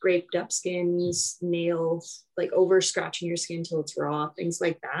scraped up skins, nails, like over scratching your skin till it's raw, things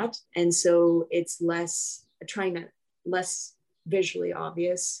like that. And so it's less visually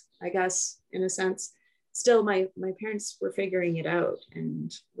obvious, I guess, in a sense. Still, my parents were figuring it out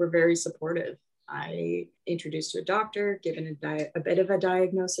and were very supportive. I introduced to a doctor, given a bit of a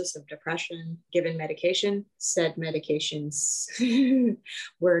diagnosis of depression, given medication. Said medications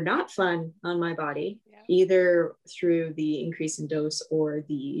were not fun on my body, either through the increase in dose or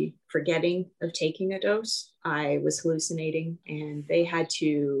the forgetting of taking a dose. I was hallucinating, and they had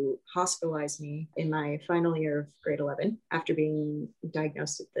to hospitalize me in my final year of grade 11 after being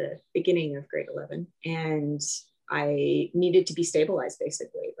diagnosed at the beginning of grade 11. And I needed to be stabilized,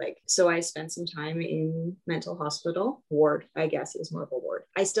 basically. So I spent some time in mental hospital ward. I guess it was more of a ward.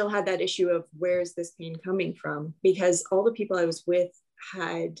 I still had that issue of, where's this pain coming from? Because all the people I was with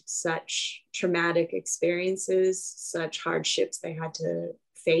had such traumatic experiences, such hardships they had to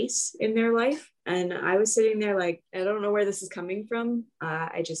face in their life. And I was sitting there like, I don't know where this is coming from.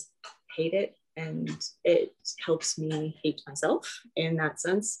 I just hate it. and it helps me hate myself in that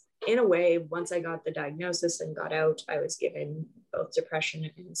sense. In a way, once I got the diagnosis and got out, I was given both depression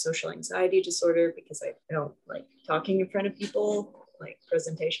and social anxiety disorder because I don't like talking in front of people, like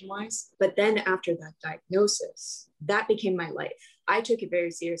presentation wise. But then after that diagnosis, that became my life. I took it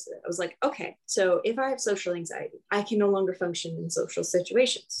very seriously. I was like, okay, so if I have social anxiety, I can no longer function in social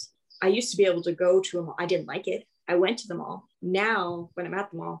situations. I used to be able to go to a mall. I didn't like it. I went to the mall. Now, when I'm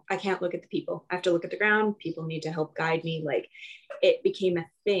at the mall, I can't look at the people. I have to look at the ground. People need to help guide me. Like, it became a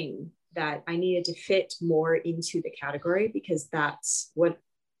thing that I needed to fit more into the category because that's what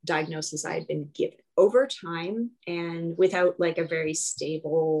diagnosis I had been given. Over time, and without like a very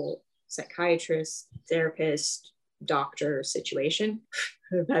stable psychiatrist, therapist, doctor situation.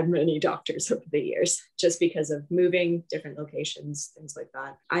 I've had many doctors over the years just because of moving different locations, things like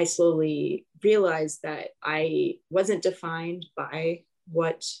that. I slowly realized that I wasn't defined by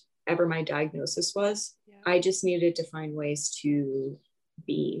whatever my diagnosis was. Yeah. I just needed to find ways to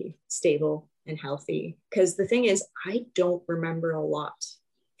be stable and healthy. Because the thing is, I don't remember a lot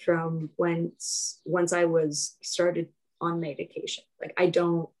from once I was started on medication. Like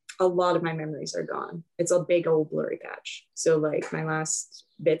a lot of my memories are gone. It's a big old blurry patch. So like my last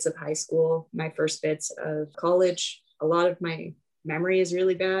bits of high school, my first bits of college, a lot of my memory is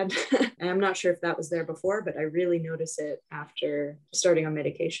really bad. And I'm not sure if that was there before, but I really notice it after starting on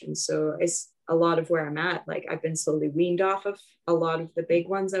medication. So it's a lot of where I'm at. Like I've been slowly weaned off of a lot of the big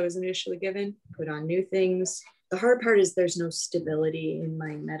ones I was initially given, put on new things. The hard part is there's no stability in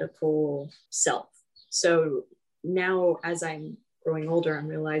my medical self. So now as I'm growing older, I'm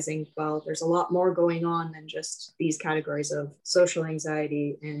realizing, well, there's a lot more going on than just these categories of social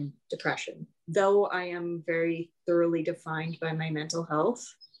anxiety and depression. Though I am very thoroughly defined by my mental health,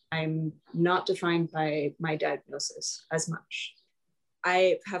 I'm not defined by my diagnosis as much.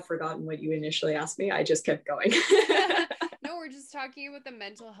 I have forgotten what you initially asked me. I just kept going. No, we're just talking about the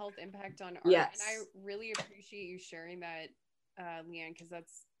mental health impact on art. Yes. And I really appreciate you sharing that, Leanne, because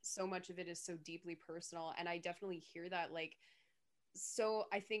that's so much of it is so deeply personal. And I definitely hear that. Like, so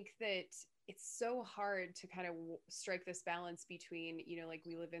I think that it's so hard to kind of strike this balance between, you know, like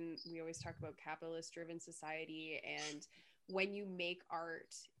we always talk about capitalist driven society, and when you make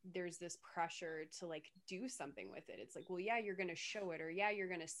art, there's this pressure to like do something with it. It's like, well, yeah, you're going to show it, or yeah, you're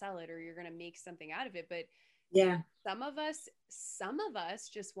going to sell it, or you're going to make something out of it. But yeah, some of us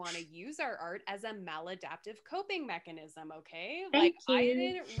just want to use our art as a maladaptive coping mechanism. Okay. Thank you. I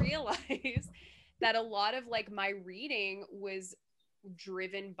didn't realize that a lot of like my reading was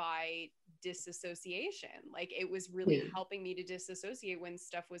driven by disassociation. Like it was really helping me to disassociate when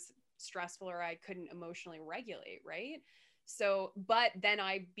stuff was stressful or I couldn't emotionally regulate, right? So, but then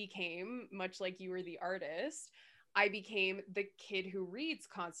I became, much like you were the artist, I became the kid who reads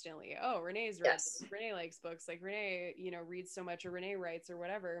constantly. Oh, Renee's read this. Renee likes books. Like Renee, you know, reads so much, or Renee writes or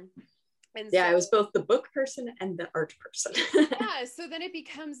whatever. And yeah, I was both the book person and the art person. Yeah. So then it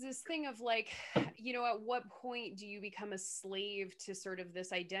becomes this thing of like, you know, at what point do you become a slave to sort of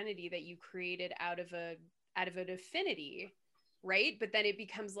this identity that you created out of an affinity, right? But then it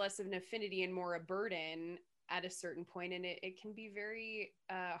becomes less of an affinity and more a burden at a certain point, and it can be very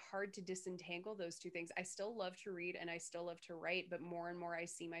hard to disentangle those two things. I still love to read and I still love to write, but more and more I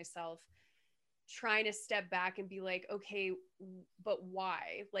see myself trying to step back and be like, okay, but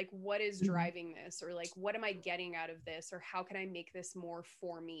why? Like, what is driving this? Or like, what am I getting out of this? Or how can I make this more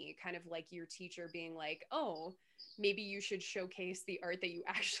for me? Kind of like your teacher being like, oh, maybe you should showcase the art that you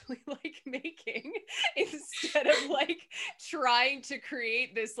actually like making instead of like trying to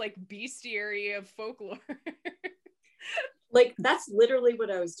create this like bestiary of folklore. Like that's literally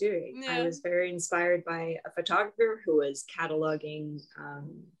what I was doing. Yeah. I was very inspired by a photographer who was cataloging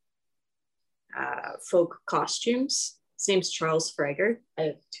folk costumes. His name's Charles Frager. I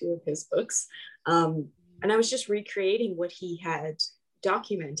have 2 of his books. And I was just recreating what he had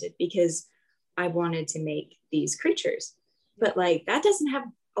documented because I wanted to make these creatures. But like that doesn't have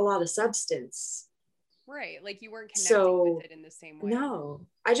a lot of substance. Right. Like you weren't connecting with it in the same way. No,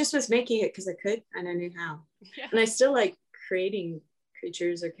 I just was making it because I could and I knew how. Yeah. And I still like creating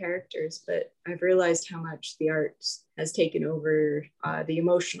creatures or characters, but I've realized how much the art has taken over the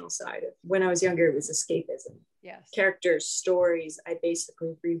emotional side of. When I was younger, it was escapism. Yes. Characters, stories. I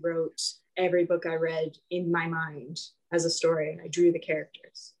basically rewrote every book I read in my mind as a story, and I drew the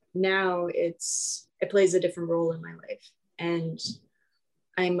characters. Now it plays a different role in my life, and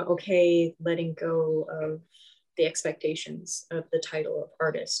I'm okay letting go of the expectations of the title of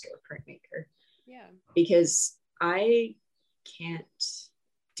artist or printmaker. Yeah. Because I can't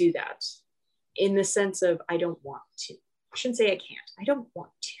do that in the sense of I don't want to. I shouldn't say I can't. I don't want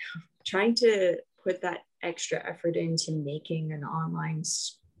to. trying to put that extra effort into making an online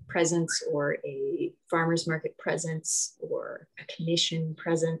presence or a farmer's market presence or a commission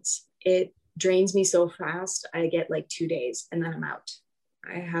presence, it drains me so fast. I get like 2 days and then I'm out.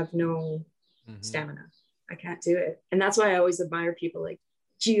 I have no stamina. I can't do it. And that's why I always admire people like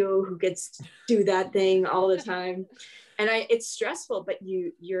Gio who gets to do that thing all the time. And it's stressful, but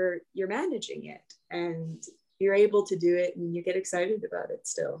you're managing it and you're able to do it and you get excited about it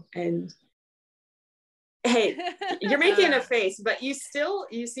still. And hey, you're making a face, but you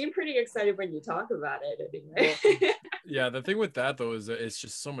seem pretty excited when you talk about it anyway. Yeah, the thing with that though is that it's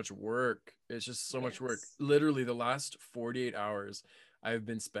just so much work. It's just so much work. Literally the last 48 hours I've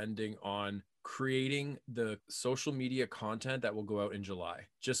been spending on creating the social media content that will go out in July,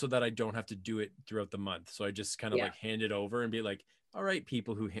 just so that I don't have to do it throughout the month. So I just kind of like hand it over and be like, all right,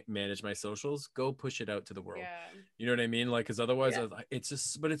 people who manage my socials, go push it out to the world. You know what I mean? Like, because otherwise it's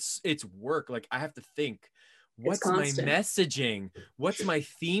just, but it's work. Like I have to think, what's my messaging? What's my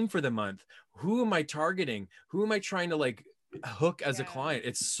theme for the month? Who am I targeting? Who am I trying to like hook as a client?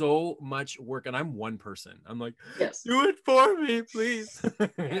 It's so much work. And I'm one person. I'm like, do it for me, please.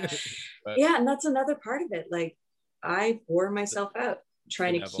 And that's another part of it. Like I wore myself out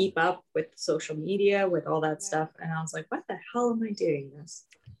trying to keep up with social media, with all that stuff. And I was like, what the hell am I doing this?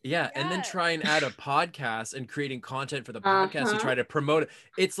 And then try and add a podcast and creating content for the podcast and try to promote it.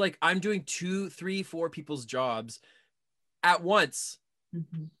 It's like I'm doing 2, 3, 4 people's jobs at once.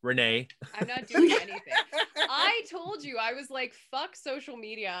 Renee, I'm not doing anything. I told you, I was like, fuck social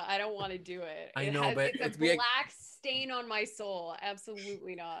media. I don't want to do it. I know, but it's a black stain on my soul.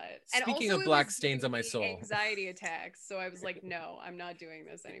 Absolutely not. Speaking of black stains on my soul, anxiety attacks. So I was like, no, I'm not doing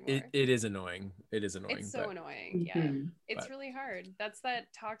this anymore. It is annoying. It is annoying. It's so annoying. Yeah. It's really hard. That's that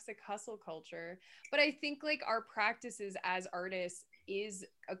toxic hustle culture. But I think like our practices as artists is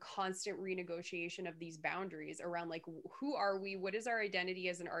a constant renegotiation of these boundaries around like, who are we? What is our identity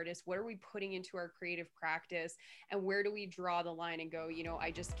as an artist? What are we putting into our creative practice? And where do we draw the line and go, you know, I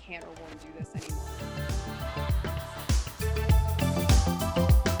just can't or won't do this anymore.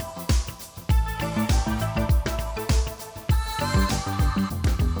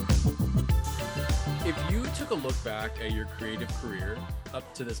 If you took a look back at your creative career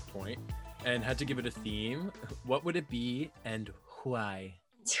up to this point and had to give it a theme, what would it be and why?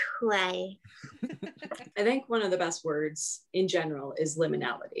 Why? I think one of the best words in general is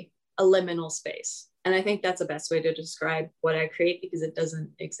liminality, a liminal space. And I think that's the best way to describe what I create because it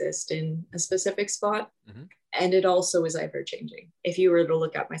doesn't exist in a specific spot. And it also is ever changing. If you were to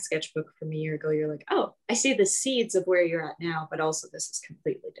look at my sketchbook from a year ago, you're like, oh, I see the seeds of where you're at now, but also this is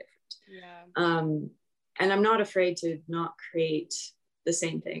completely different. And I'm not afraid to not create the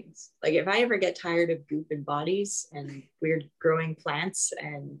same things. Like if I ever get tired of goop and bodies and weird growing plants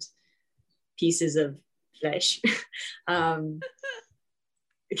and pieces of flesh, the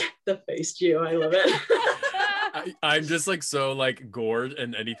face, Gio, I love it. I'm just like so like gored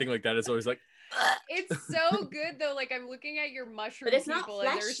and anything like that is always like. It's so good though. Like I'm looking at your mushroom but it's people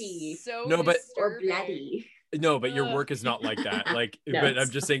not fleshy. And no, but or bloody. No, but your work is not like that. Like, no, but I'm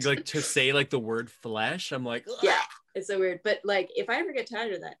just saying, like, to say like the word flesh, I'm like, ugh. Yeah, it's so weird. But like, if I ever get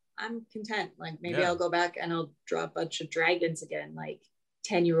tired of that, I'm content. Like, maybe I'll go back and I'll draw a bunch of dragons again. Like,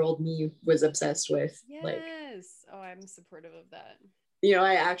 10-year-old me was obsessed with. Yes. Like, oh, I'm supportive of that. You know,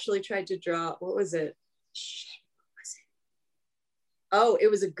 I actually tried to draw. What was it? Oh,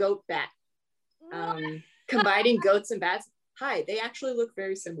 it was a goat bat. Combining goats and bats. Hi, they actually look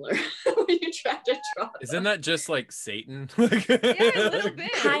very similar when you try to draw them. Isn't that just like Satan? Yeah, a little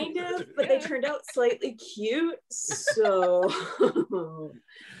bit. Kind of, but they turned out slightly cute. So, well,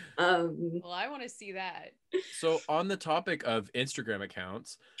 I want to see that. So, on the topic of Instagram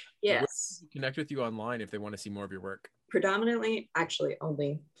accounts, yes, connect with you online if they want to see more of your work. Predominantly, actually,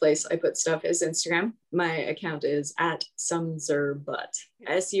 only place I put stuff is Instagram. My account is at Sumzer-Butt,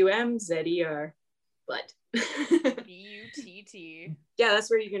 SUMZER, but. BUTT. Yeah, that's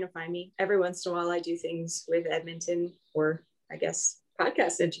where you're gonna find me. Every once in a while I do things with Edmonton, or I guess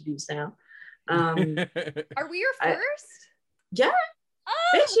podcast interviews now. Are we your first? Yeah. Oh,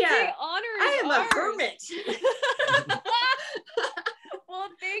 bitch, yeah. I am a hermit. Well,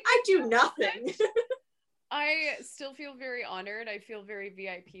 thank you. I do nothing. I still feel very honored. I feel very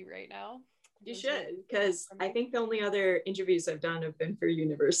VIP right now. You should, because I think the only other interviews I've done have been for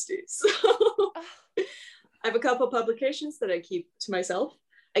universities. So I have a couple publications that I keep to myself.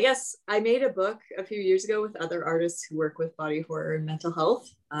 I guess I made a book a few years ago with other artists who work with body horror and mental health.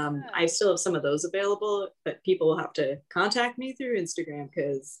 I still have some of those available, but people will have to contact me through Instagram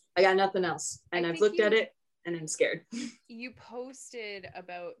because I got nothing else. And I've looked at it and I'm scared. You posted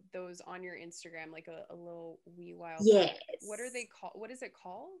about those on your Instagram like a little wee while back. Yes. What are they called? What is it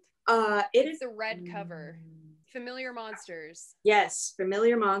called? It's the red cover. Familiar Monsters. Yes,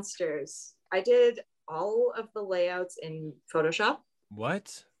 Familiar Monsters. I did all of the layouts in Photoshop.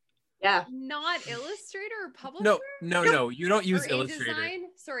 What? Yeah. Not Illustrator or Publisher? No. You don't use or Illustrator. InDesign?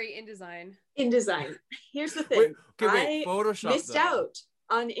 Sorry, InDesign. InDesign. Here's the thing. Wait. Photoshop. Missed out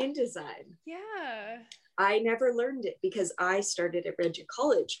on InDesign. Yeah. I never learned it because I started at Regent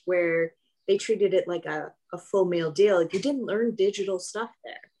College, where they treated it like a full meal deal. You didn't learn digital stuff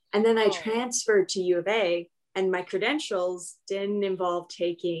there. And then I transferred to U of A, and my credentials didn't involve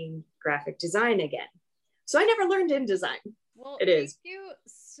taking graphic design again. So I never learned InDesign. Well, thank you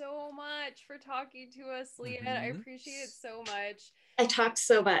so much for talking to us, Leanne. I appreciate it so much. I talked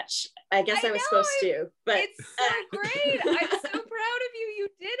so much. I guess I was supposed to, but it's so great. I'm so proud of you. You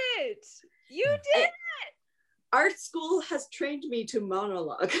did it. You did it. Art school has trained me to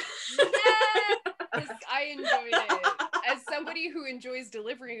monologue. Yes, I enjoyed it. As somebody who enjoys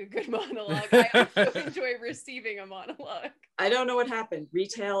delivering a good monologue, I also enjoy receiving a monologue. I don't know what happened.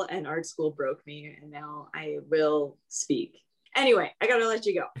 Retail and art school broke me, and now I will speak. Anyway, I gotta let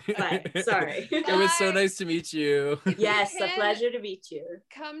you go. Bye. Sorry. It was so nice to meet you. Yes, a pleasure to meet you.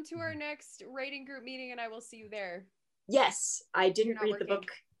 Come to our next writing group meeting, and I will see you there. Yes, I didn't read the book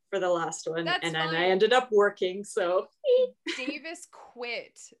for the last one. That's and fine. then I ended up working, so Davis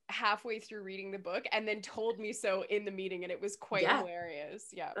quit halfway through reading the book and then told me so in the meeting, and it was quite hilarious.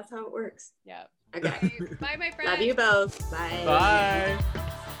 Yeah, that's how it works. Yeah. Okay. Bye, my friend. Love you both. Bye. Bye.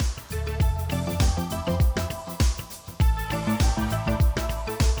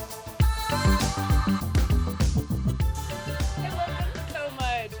 I love them so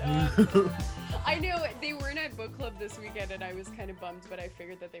much. I know they weren't at book club this weekend, and I was kind of bummed, but I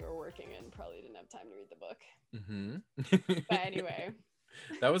figured that they were working and probably didn't have time to read the book. Mm-hmm. But anyway,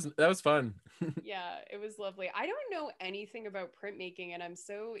 that was fun. Yeah, it was lovely. I don't know anything about printmaking, and I'm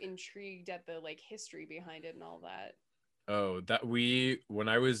so intrigued at the history behind it and all that. Oh, when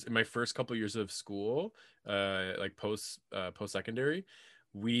I was in my first couple years of school, post-secondary,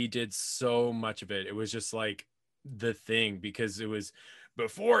 we did so much of it. It was just like the thing, because it was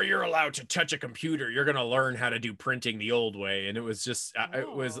before you're allowed to touch a computer, you're going to learn how to do printing the old way. And it was just,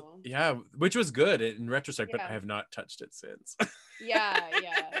 it was, which was good in retrospect, but I have not touched it since. Yeah.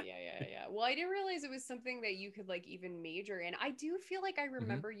 Well, I didn't realize it was something that you could even major in. I do feel like I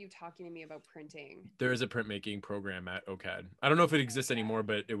remember you talking to me about printing. There is a printmaking program at OCAD. I don't know if it exists anymore,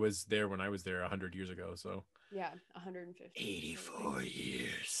 but it was there when I was there 100 years ago. So yeah, 150. 84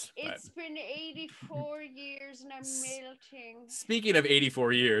 years. It's been 84 years and I'm melting. Speaking of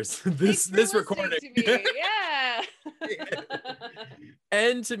 84 years, this recording. To me. Yeah.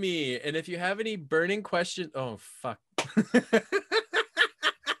 And to me. And if you have any burning questions, oh fuck.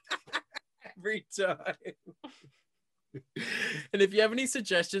 Every time. And if you have any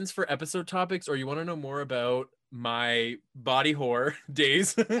suggestions for episode topics, or you want to know more about my body horror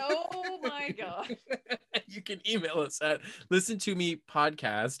days, oh my god, you can email us at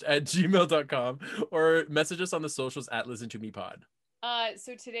listentomepodcast@gmail.com or message us on the socials at listentomepod.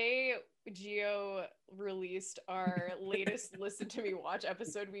 So today Gio released our latest Listen to Me Watch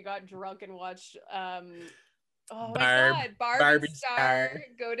episode. We got drunk and watched Barb and Star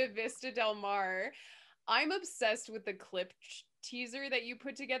Go to Vista Del Mar. I'm obsessed with the clip teaser that you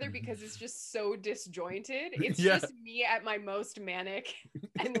put together because it's just so disjointed. It's just me at my most manic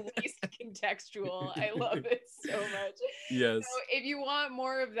and least contextual. I love it so much. Yes. So if you want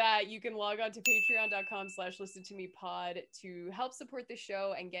more of that, you can log on to patreon.com/listentomepod to help support the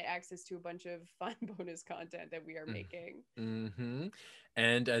show and get access to a bunch of fun bonus content that we are making. Mm-hmm.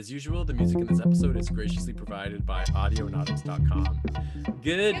 And as usual, the music in this episode is graciously provided by audionautics.com.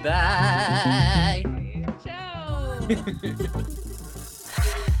 Goodbye. Ciao.